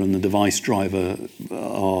server and the device driver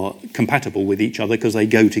are compatible with each other, because they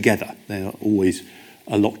go together. They are always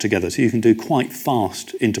locked together. So you can do quite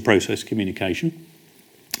fast inter-process communication,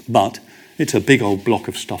 but it's a big old block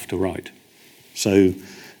of stuff to write. So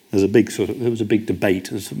there was a big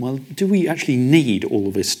debate as, well, do we actually need all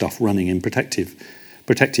of this stuff running in protective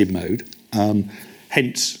mode?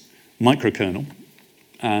 Hence microkernel.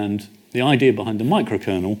 And the idea behind the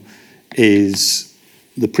microkernel is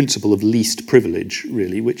the principle of least privilege,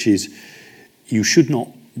 really, which is you should not.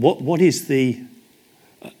 What is the?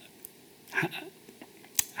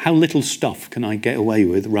 How little stuff can I get away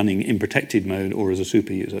with running in protected mode or as a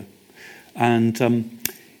super user? And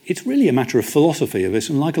it's really a matter of philosophy of this,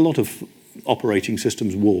 and like a lot of operating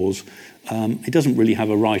systems wars, it doesn't really have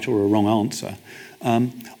a right or a wrong answer.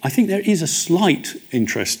 I think there is a slight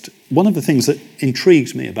interest. One of the things that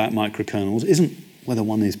intrigues me about microkernels isn't whether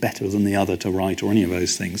one is better than the other to write or any of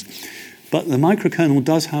those things, but the microkernel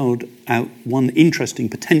does hold out one interesting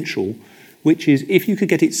potential, which is if you could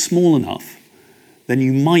get it small enough, then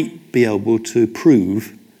you might be able to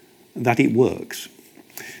prove that it works.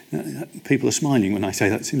 People are smiling when I say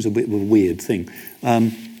that. It seems a bit of a weird thing.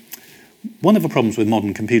 One of the problems with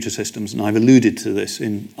modern computer systems, and I've alluded to this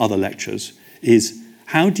in other lectures, is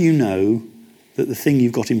how do you know that the thing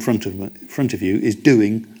you've got in front of you is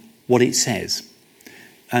doing what it says?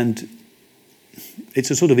 And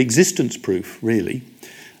it's a sort of existence proof, really.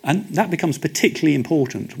 And that becomes particularly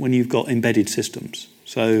important when you've got embedded systems.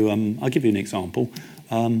 So I'll give you an example.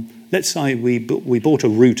 Let's say we bought a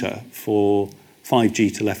router for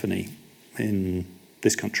 5G telephony in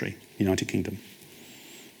this country, United Kingdom.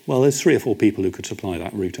 Well, there's 3 or 4 people who could supply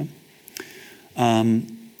that router.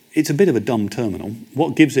 It's a bit of a dumb terminal.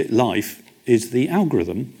 What gives it life is the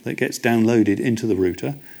algorithm that gets downloaded into the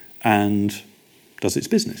router and does its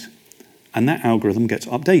business. And that algorithm gets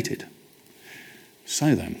updated.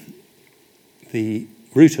 So then, the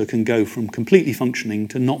router can go from completely functioning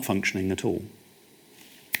to not functioning at all.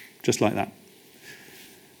 Just like that.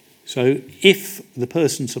 So if the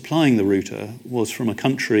person supplying the router was from a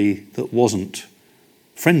country that wasn't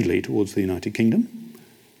friendly towards the United Kingdom,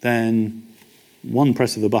 then one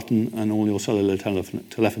press of a button and all your cellular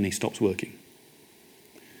telephony stops working.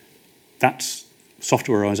 That's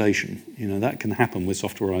softwareization. That can happen with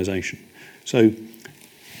softwareization. So,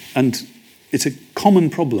 and it's a common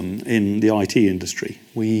problem in the IT industry.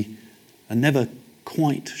 We are never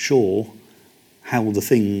quite sure how the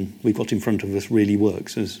thing we've got in front of us really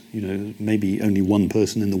works. As maybe only one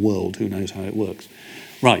person in the world who knows how it works.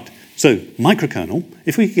 Right. So microkernel,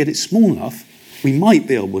 if we could get it small enough, we might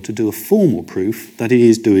be able to do a formal proof that it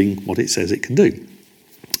is doing what it says it can do.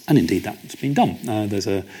 And indeed, that's been done. There's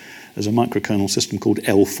a microkernel system called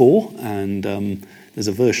L4, and there's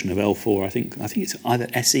a version of L4, I think it's either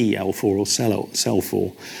SE L4 or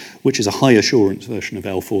Cell4, which is a high assurance version of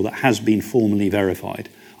L4 that has been formally verified.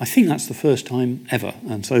 I think that's the first time ever,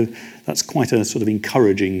 and so that's quite a sort of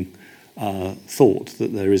encouraging thought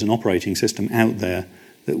that there is an operating system out there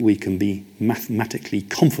that we can be mathematically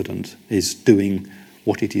confident is doing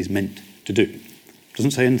what it is meant to do.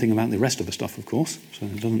 Doesn't say anything about the rest of the stuff, of course, so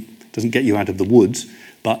it doesn't get you out of the woods,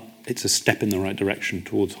 but it's a step in the right direction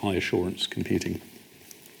towards high assurance computing.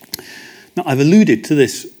 Now, I've alluded to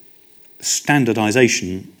this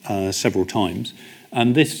standardization several times,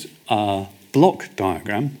 and this block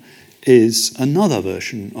diagram is another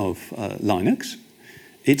version of Linux.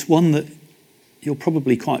 It's one that you're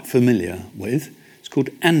probably quite familiar with. It's called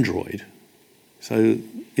Android. So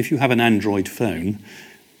if you have an Android phone,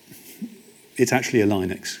 it's actually a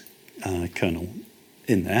Linux kernel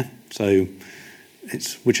in there. So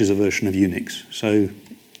which is a version of Unix. So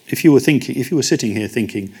if you were sitting here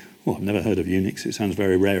thinking, "Oh, I've never heard of Unix, it sounds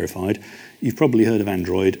very rarefied," you've probably heard of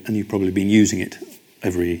Android and you've probably been using it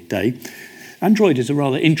every day. Android is a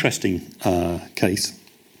rather interesting case,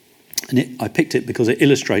 and I picked it because it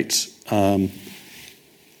illustrates an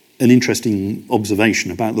interesting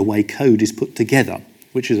observation about the way code is put together,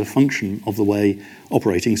 which is a function of the way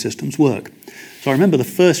operating systems work. So I remember the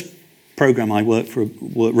first program I wrote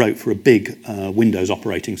for a big Windows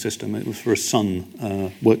operating system. It was for a Sun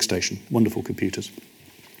workstation, wonderful computers.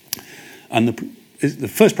 And the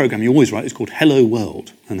first program you always write is called Hello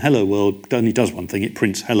World. And Hello World only does one thing, it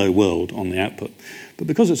prints Hello World on the output. But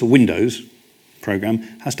because it's a Windows program,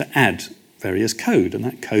 it has to add various code, and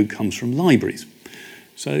that code comes from libraries.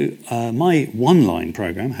 So my one-line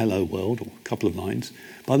program, Hello World, or a couple of lines,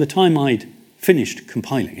 by the time I'd finished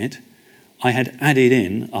compiling it, I had added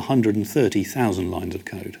in 130,000 lines of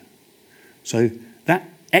code. So that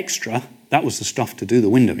extra, that was the stuff to do the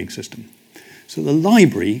windowing system. So the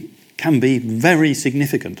library can be very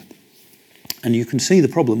significant. And you can see the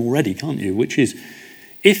problem already, can't you? Which is,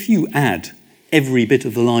 if you add every bit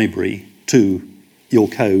of the library to your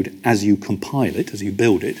code as you compile it, as you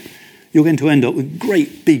build it, you're going to end up with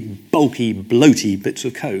great big, bulky, bloaty bits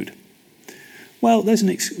of code. Well,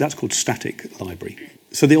 that's called static library.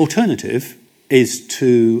 So the alternative is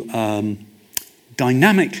to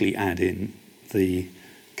dynamically add in the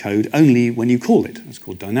code only when you call it. It's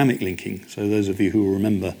called dynamic linking. So those of you who will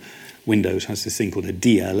remember, Windows has this thing called a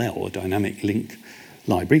DLL, or dynamic link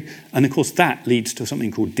library. And of course that leads to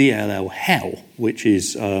something called DLL Hell, which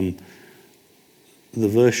is the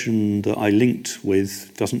version that I linked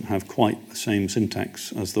with doesn't have quite the same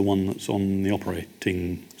syntax as the one that's on the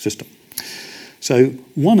operating system. So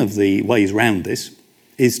one of the ways around this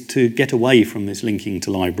is to get away from this linking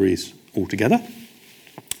to libraries altogether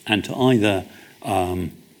and to either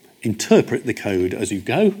interpret the code as you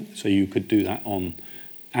go. So you could do that on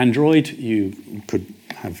Android, you could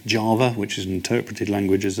have Java, which is an interpreted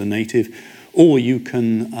language as a native, or you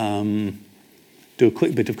can do a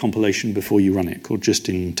quick bit of compilation before you run it, called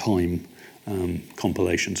just-in-time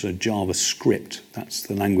compilation. So JavaScript, that's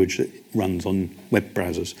the language that runs on web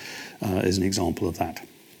browsers, is an example of that.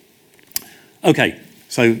 Okay,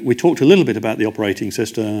 so we talked a little bit about the operating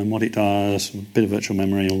system, what it does, a bit of virtual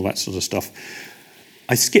memory, all that sort of stuff.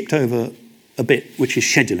 I skipped over a bit, which is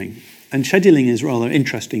scheduling. And scheduling is a rather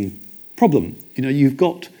interesting problem. You know, you've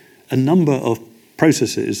got a number of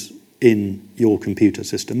processes in your computer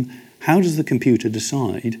system. How does the computer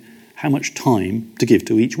decide how much time to give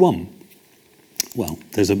to each one? Well,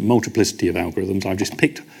 there's a multiplicity of algorithms. I've just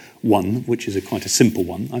picked one, which is quite a simple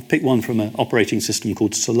one. I've picked one from an operating system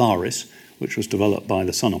called Solaris, which was developed by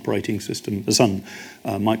the Sun operating system, the Sun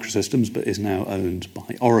Microsystems, but is now owned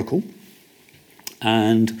by Oracle.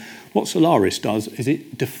 And what Solaris does is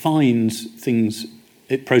it defines things,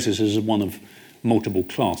 it processes as one of multiple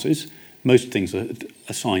classes. Most things are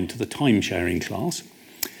assigned to the time-sharing class.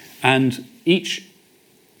 And each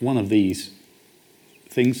one of these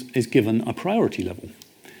things is given a priority level.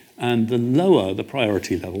 And the lower the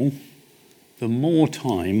priority level, the more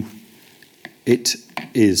time it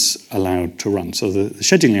is allowed to run. So the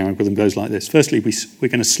scheduling algorithm goes like this. Firstly, we're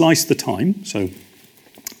going to slice the time. So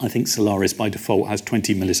I think Solaris by default has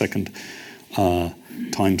 20 millisecond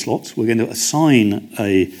time slots. We're going to assign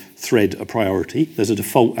a thread a priority. There's a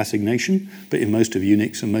default assignation, but in most of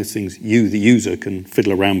Unix and most things, you, the user, can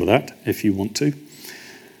fiddle around with that if you want to.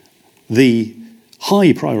 The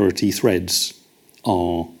high priority threads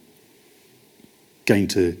are going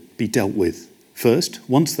to be dealt with first.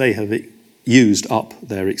 Once they have used up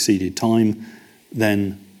their exceeded time,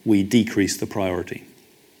 then we decrease the priority.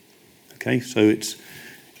 Okay, so it's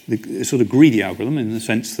the sort of greedy algorithm in the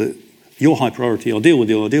sense that your high priority, I'll deal with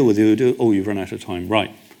you, oh, you've run out of time.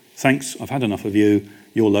 Right, thanks, I've had enough of you,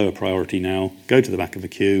 you're lower priority now, go to the back of the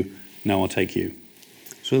queue, now I'll take you.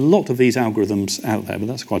 So a lot of these algorithms out there, but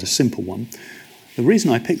that's quite a simple one. The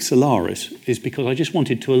reason I picked Solaris is because I just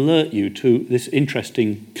wanted to alert you to this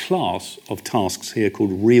interesting class of tasks here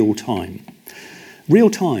called real time. Real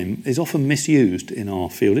time is often misused in our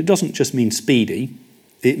field. It doesn't just mean speedy,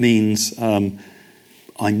 it means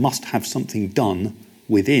I must have something done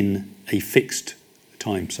within a fixed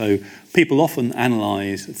time. So people often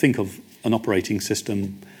think of an operating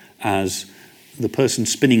system as the person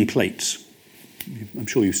spinning plates. I'm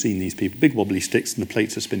sure you've seen these people, big wobbly sticks, and the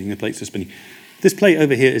plates are spinning, This plate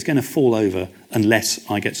over here is going to fall over unless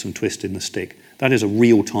I get some twist in the stick. That is a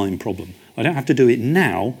real-time problem. I don't have to do it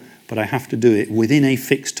now, but I have to do it within a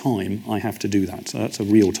fixed time. I have to do that. So that's a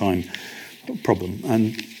real-time problem.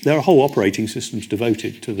 And there are whole operating systems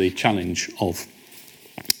devoted to the challenge of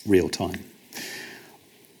real-time.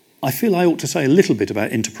 I feel I ought to say a little bit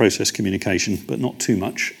about inter-process communication, but not too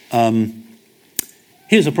much.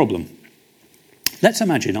 Here's a problem. Let's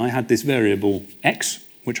imagine I had this variable x,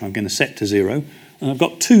 which I'm going to set to 0, and I've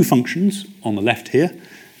got two functions on the left here.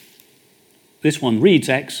 This one reads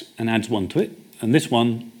x and adds 1 to it, and this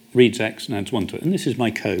one reads x and adds 1 to it. And this is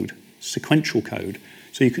my code, sequential code.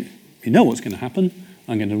 So you know what's going to happen.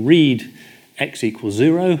 I'm going to read x equals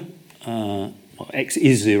 0, x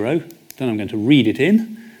is 0, then I'm going to read it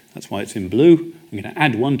in. That's why it's in blue. I'm going to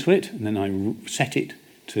add 1 to it, and then I set it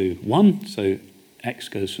to 1, so x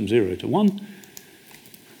goes from 0 to 1.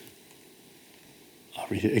 I'll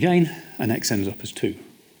read it again, and x ends up as 2.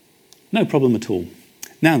 No problem at all.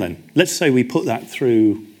 Now then, let's say we put that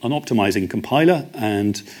through an optimizing compiler,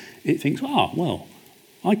 and it thinks, well,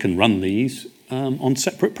 I can run these on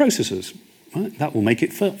separate processors. Right? That will make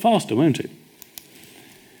it faster, won't it?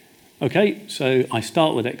 Okay, so I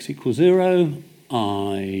start with x equals 0.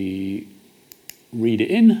 I read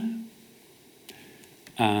it in,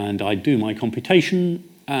 and I do my computation,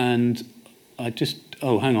 and I just,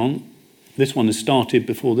 hang on, this one has started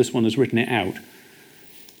before this one has written it out.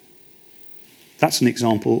 That's an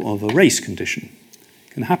example of a race condition.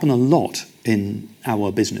 It can happen a lot in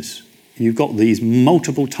our business. You've got these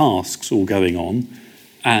multiple tasks all going on,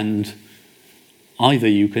 and either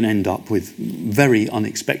you can end up with very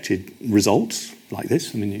unexpected results like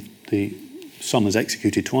this. I mean, the sum is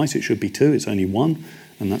executed twice, it should be 2, it's only 1,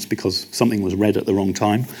 and that's because something was read at the wrong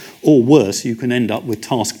time. Or worse, you can end up with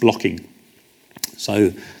task blocking.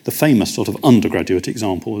 So the famous sort of undergraduate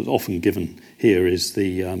example that's often given here is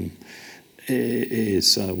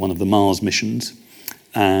one of the Mars missions,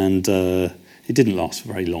 and it didn't last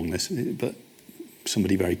very long, but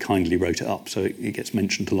somebody very kindly wrote it up, so it gets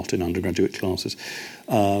mentioned a lot in undergraduate classes.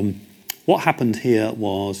 What happened here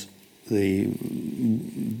was the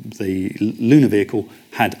lunar vehicle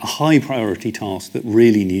had a high priority task that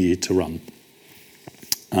really needed to run.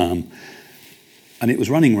 And it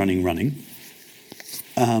was running.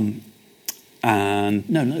 And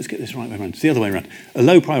no, let's get this right way around. It's the other way around. A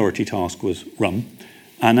low priority task was run,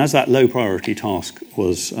 and as that low priority task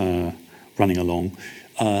was running along,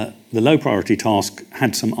 the low priority task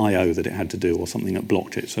had some I/O that it had to do, or something that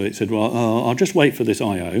blocked it. So it said, well, I'll just wait for this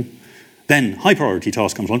I/O. Then high priority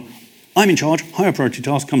task comes on. I'm in charge. Higher priority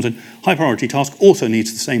task comes in. High priority task also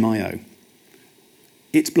needs the same I/O.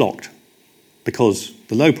 It's blocked because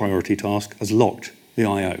the low priority task has locked the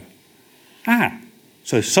I/O.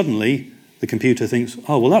 So suddenly the computer thinks,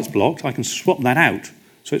 oh, well, that's blocked. I can swap that out.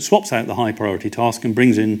 So it swaps out the high priority task and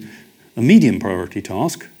brings in a medium priority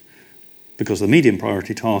task, because the medium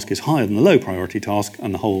priority task is higher than the low priority task,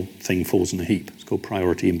 and the whole thing falls in a heap. It's called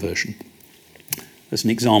priority inversion. That's an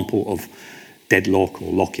example of deadlock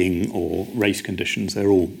or locking or race conditions. They're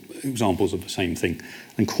all examples of the same thing.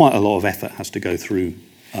 And quite a lot of effort has to go through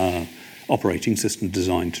operating system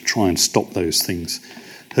design to try and stop those things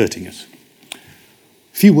hurting us.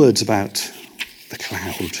 A few words about the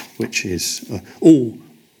cloud, which is all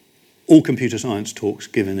computer science talks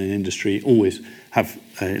given in industry always have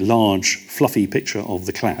a large, fluffy picture of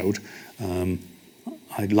the cloud.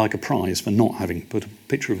 I'd like a prize for not having put a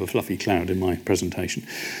picture of a fluffy cloud in my presentation.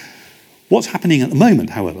 What's happening at the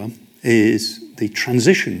moment, however, is the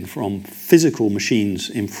transition from physical machines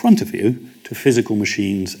in front of you to physical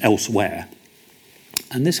machines elsewhere.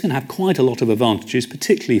 And this can have quite a lot of advantages,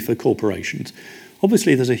 particularly for corporations.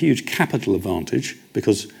 Obviously, there's a huge capital advantage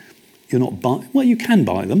because you're not you can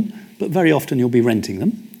buy them, but very often you'll be renting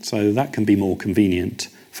them. So that can be more convenient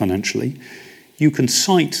financially. You can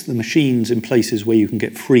site the machines in places where you can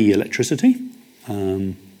get free electricity.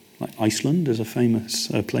 Like Iceland is a famous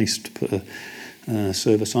place to put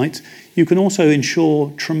server sites. You can also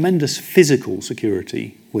ensure tremendous physical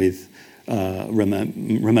security with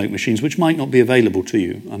remote machines, which might not be available to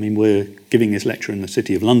you. I mean, we're giving this lecture in the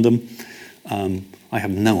City of London. I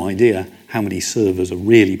have no idea how many servers are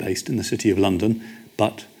really based in the City of London,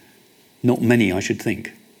 but not many, I should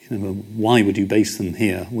think. Why would you base them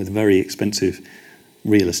here with very expensive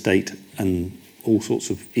real estate and all sorts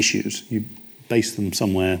of issues? You base them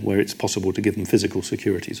somewhere where it's possible to give them physical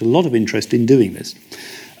security. There's a lot of interest in doing this.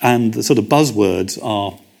 And the sort of buzzwords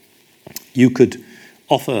are, you could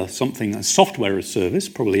offer something as software as service.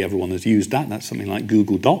 Probably everyone has used that. That's something like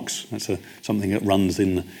Google Docs. That's something that runs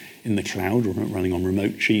in the cloud, or running on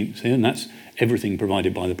remote machines here, and that's everything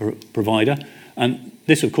provided by the provider. And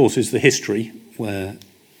this, of course, is the history where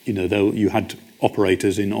you had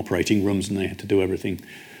operators in operating rooms and they had to do everything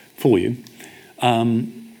for you.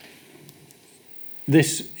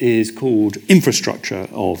 This is called infrastructure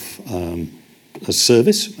of a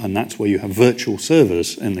service, and that's where you have virtual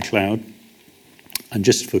servers in the cloud. And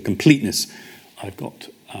just for completeness, I've got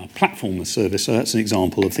platform as service. So that's an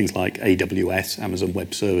example of things like AWS, Amazon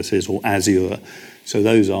Web Services, or Azure. So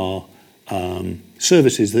those are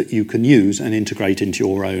services that you can use and integrate into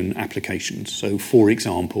your own applications. So, for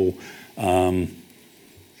example, I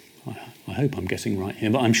hope I'm guessing right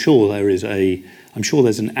here, but I'm sure there's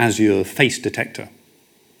an Azure face detector.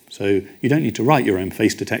 So you don't need to write your own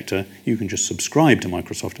face detector. You can just subscribe to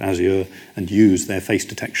Microsoft Azure and use their face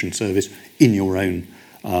detection service in your own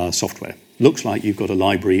software. Looks like you've got a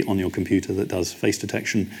library on your computer that does face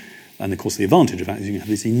detection. And of course, the advantage of that is you can have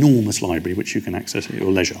this enormous library which you can access at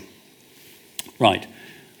your leisure. Right.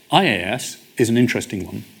 IaaS is an interesting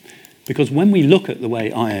one because when we look at the way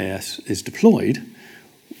IaaS is deployed,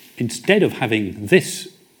 instead of having this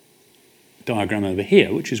diagram over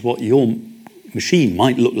here, which is what your machine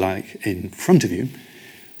might look like in front of you,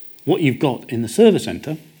 what you've got in the server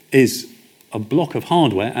center is a block of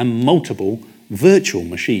hardware and multiple virtual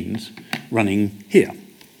machines running here.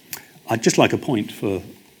 I'd just like a point for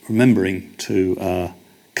remembering to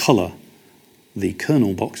colour the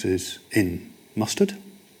kernel boxes in mustard.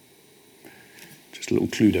 Just a little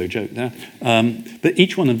Cluedo joke there. But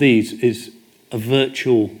each one of these is a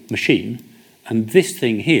virtual machine, and this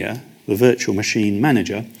thing here, the virtual machine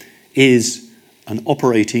manager, is an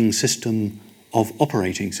operating system of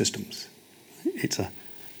operating systems. It's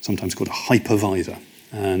sometimes called a hypervisor,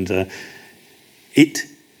 and it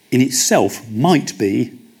in itself might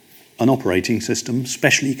be an operating system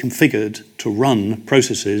specially configured to run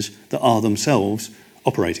processes that are themselves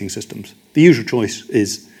operating systems. The usual choice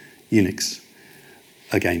is Unix,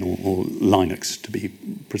 again, or Linux to be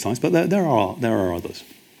precise, but there are others.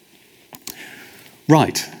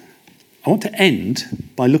 Right. I want to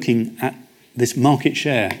end by looking at this market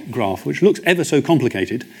share graph, which looks ever so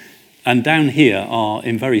complicated, and down here are,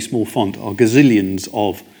 in very small font, are gazillions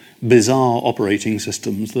of bizarre operating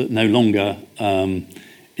systems that no longer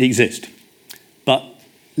exist. But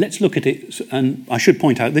let's look at it, and I should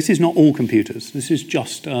point out, this is not all computers. This is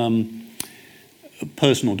just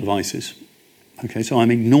personal devices. Okay, so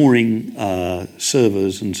I'm ignoring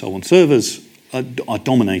servers and so on. Servers are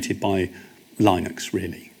dominated by Linux,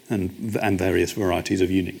 really, and various varieties of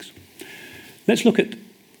Unix. Let's look at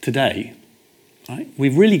today. Right?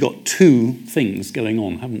 We've really got two things going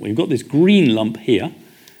on, haven't we? We've got this green lump here.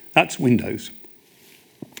 That's Windows.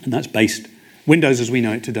 And that's based... Windows as we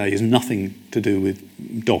know it today is nothing to do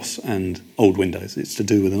with DOS and old Windows. It's to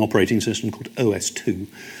do with an operating system called OS2,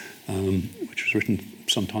 which was written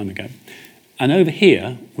some time ago. And over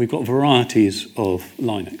here, we've got varieties of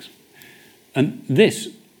Linux. And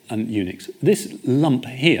Unix. This lump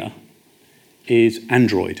here is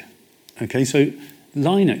Android. Okay, so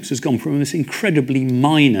Linux has gone from this incredibly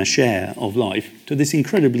minor share of life to this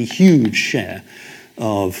incredibly huge share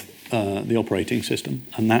of the operating system,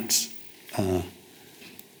 and that's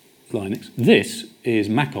Linux. This is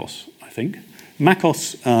MacOS, I think.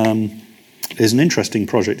 MacOS is an interesting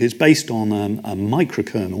project. It's based on a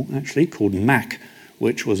microkernel, actually, called Mac,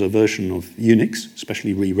 which was a version of Unix,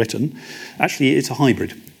 specially rewritten. Actually, it's a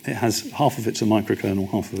hybrid. It has half of it's a microkernel,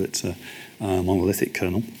 half of it's a monolithic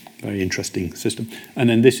kernel. Very interesting system. And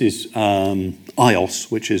then this is iOS,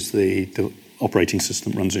 which is the operating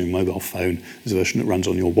system that runs on your mobile phone. There's a version that runs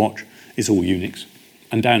on your watch. It's all Unix.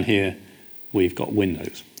 And down here, we've got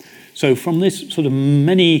Windows. So from this sort of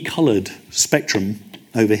many-coloured spectrum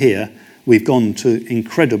over here, we've gone to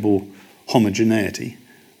incredible homogeneity.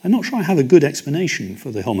 I'm not sure I have a good explanation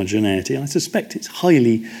for the homogeneity. I suspect it's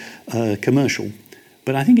highly commercial.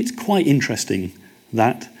 But I think it's quite interesting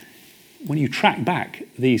that when you track back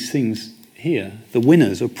these things here, the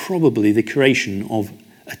winners are probably the creation of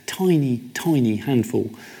a tiny, tiny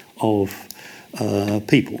handful of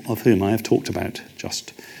people, of whom I have talked about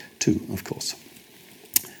just two, of course.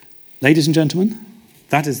 Ladies and gentlemen,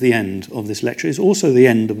 that is the end of this lecture. It's also the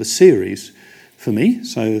end of a series for me,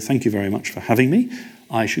 so thank you very much for having me.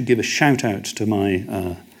 I should give a shout out to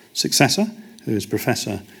my successor, who is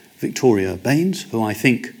Professor Victoria Baines, who I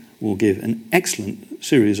think will give an excellent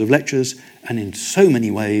series of lectures and in so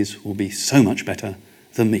many ways will be so much better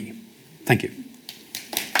than me. Thank you.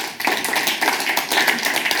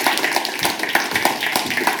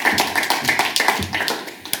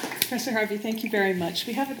 Professor Harvey, thank you very much.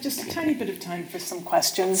 We have just a tiny bit of time for some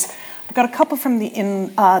questions. I've got a couple from the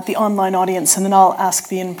online audience, and then I'll ask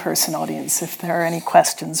the in-person audience if there are any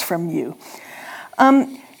questions from you.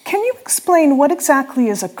 Can you explain what exactly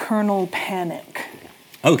is a kernel panic?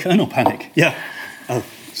 Oh, kernel panic, yeah.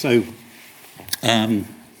 So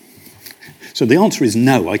the answer is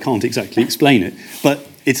no, I can't exactly explain it, but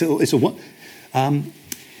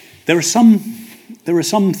there are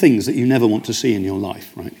some things that you never want to see in your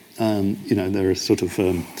life, right? There are sort of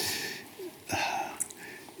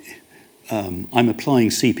I'm applying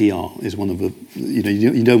CPR is one of the,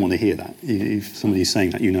 you don't want to hear that. If somebody's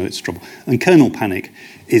saying that, it's trouble. And kernel panic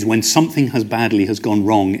is when something has gone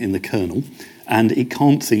wrong in the kernel and it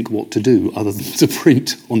can't think what to do other than to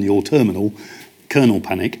print on your terminal kernel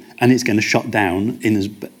panic, and it's going to shut down in as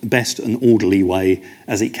best an orderly way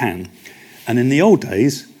as it can. And in the old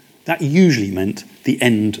days, that usually meant the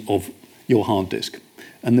end of your hard disk.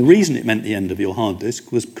 And the reason it meant the end of your hard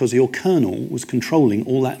disk was because your kernel was controlling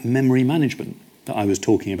all that memory management that I was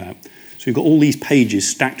talking about. So you've got all these pages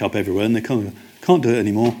stacked up everywhere, and they can't do it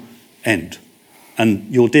anymore, end.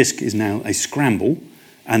 And your disk is now a scramble,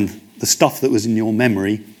 and the stuff that was in your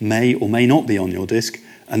memory may or may not be on your disk,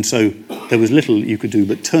 and so there was little you could do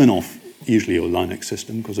but turn off, usually your Linux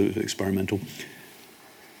system, because it was experimental,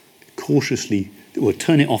 cautiously, or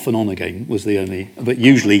turn it off and on again was the only, but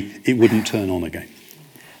usually it wouldn't turn on again.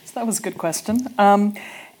 So that was a good question.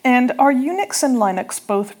 And are Unix and Linux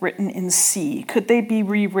both written in C? Could they be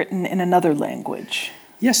rewritten in another language?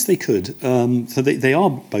 Yes, they could. So they are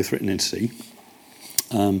both written in C.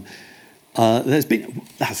 There's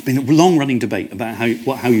been a long-running debate about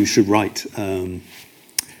how you should write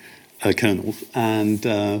kernels. And,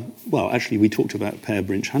 actually, we talked about Per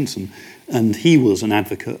Brinch-Hansen, and he was an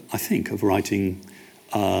advocate, I think, of writing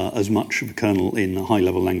as much of a kernel in a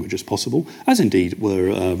high-level language as possible, as indeed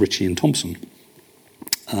were Ritchie and Thompson.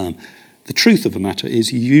 The truth of the matter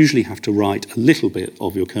is you usually have to write a little bit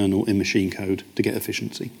of your kernel in machine code to get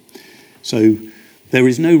efficiency. So there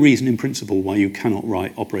is no reason in principle why you cannot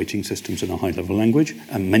write operating systems in a high-level language,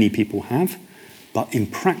 and many people have, but in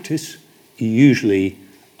practice, you usually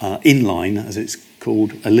inline, as it's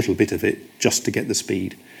called, a little bit of it just to get the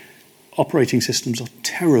speed. Operating systems are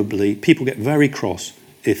people get very cross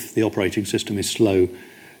if the operating system is slow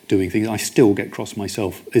doing things. I still get cross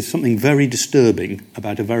myself. There's something very disturbing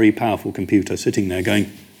about a very powerful computer sitting there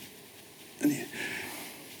going,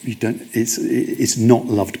 it's not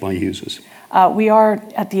loved by users. We are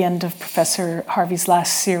at the end of Professor Harvey's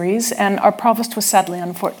last series, and our provost was sadly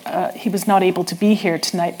he was not able to be here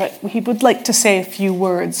tonight, but he would like to say a few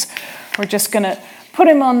words. We're just going to put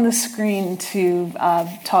him on the screen to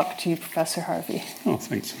talk to you, Professor Harvey. Oh,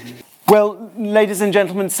 thanks. Well, ladies and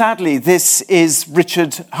gentlemen, sadly, this is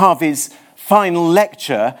Richard Harvey's final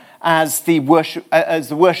lecture as the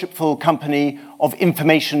Worshipful Company of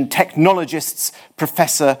Information Technologists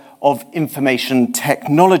Professor of Information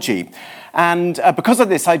Technology. And because of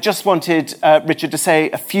this, I just wanted Richard to say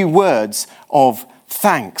a few words of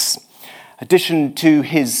thanks. In addition to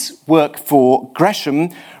his work for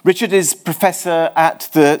Gresham, Richard is professor at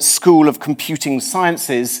the School of Computing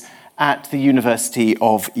Sciences at the University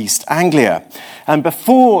of East Anglia. And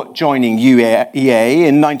before joining UEA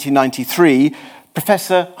in 1993,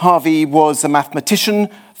 Professor Harvey was a mathematician,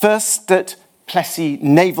 first at Plessey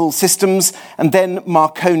Naval Systems and then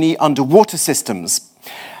Marconi Underwater Systems.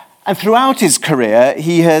 And throughout his career,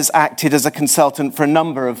 he has acted as a consultant for a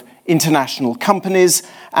number of international companies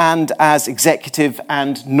and as executive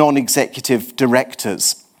and non-executive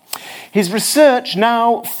directors. His research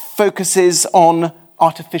now focuses on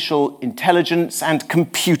artificial intelligence and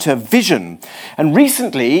computer vision. And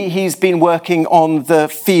recently, he's been working on the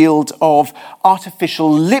field of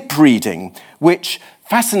artificial lip reading, which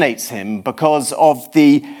fascinates him because of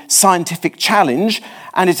the scientific challenge,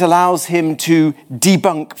 and it allows him to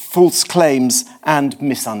debunk false claims and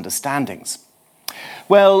misunderstandings.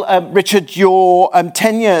 Well, Richard, your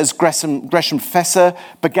tenure as Gresham Professor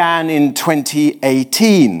began in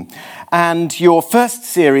 2018, and your first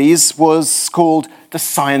series was called The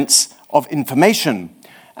Science of Information.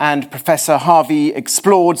 And Professor Harvey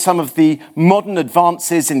explored some of the modern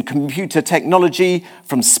advances in computer technology,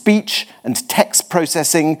 from speech and text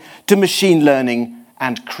processing to machine learning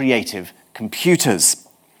and creative computers.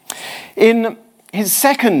 In his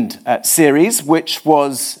second series, which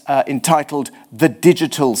was entitled The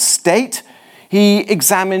Digital State, he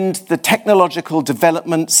examined the technological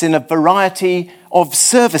developments in a variety of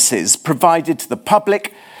services provided to the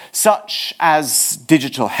public, such as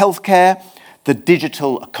digital healthcare, the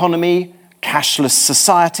digital economy, cashless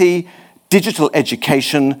society, digital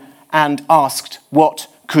education, and asked what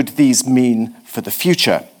could these mean for the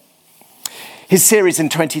future. His series in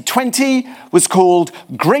 2020 was called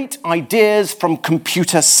Great Ideas from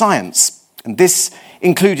Computer Science, and this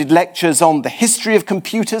included lectures on the history of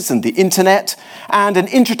computers and the internet and an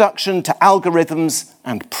introduction to algorithms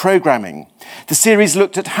and programming. The series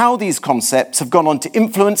looked at how these concepts have gone on to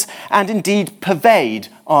influence and indeed pervade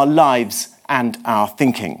our lives and our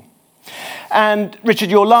thinking. And Richard,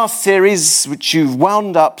 your last series, which you've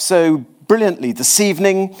wound up so brilliantly this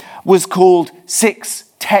evening, was called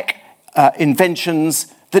 6 Tech Inventions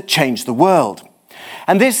That Changed the World.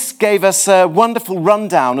 And this gave us a wonderful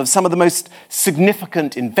rundown of some of the most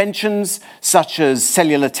significant inventions, such as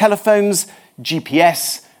cellular telephones,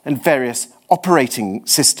 GPS, and various operating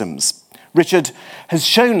systems. Richard has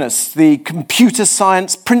shown us the computer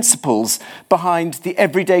science principles behind the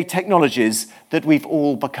everyday technologies that we've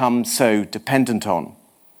all become so dependent on.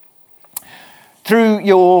 Through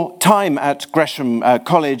your time at Gresham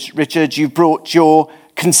College, Richard, you've brought your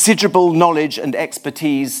considerable knowledge and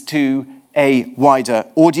expertise to a wider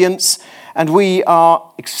audience, and we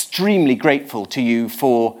are extremely grateful to you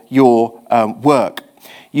for your work.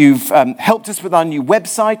 You've helped us with our new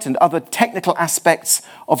website and other technical aspects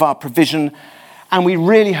of our provision, and we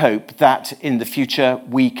really hope that in the future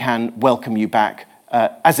we can welcome you back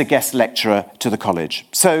as a guest lecturer to the college.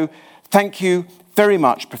 So thank you very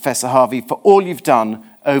much, Professor Harvey, for all you've done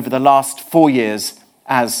over the last 4 years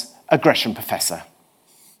as a Gresham Professor.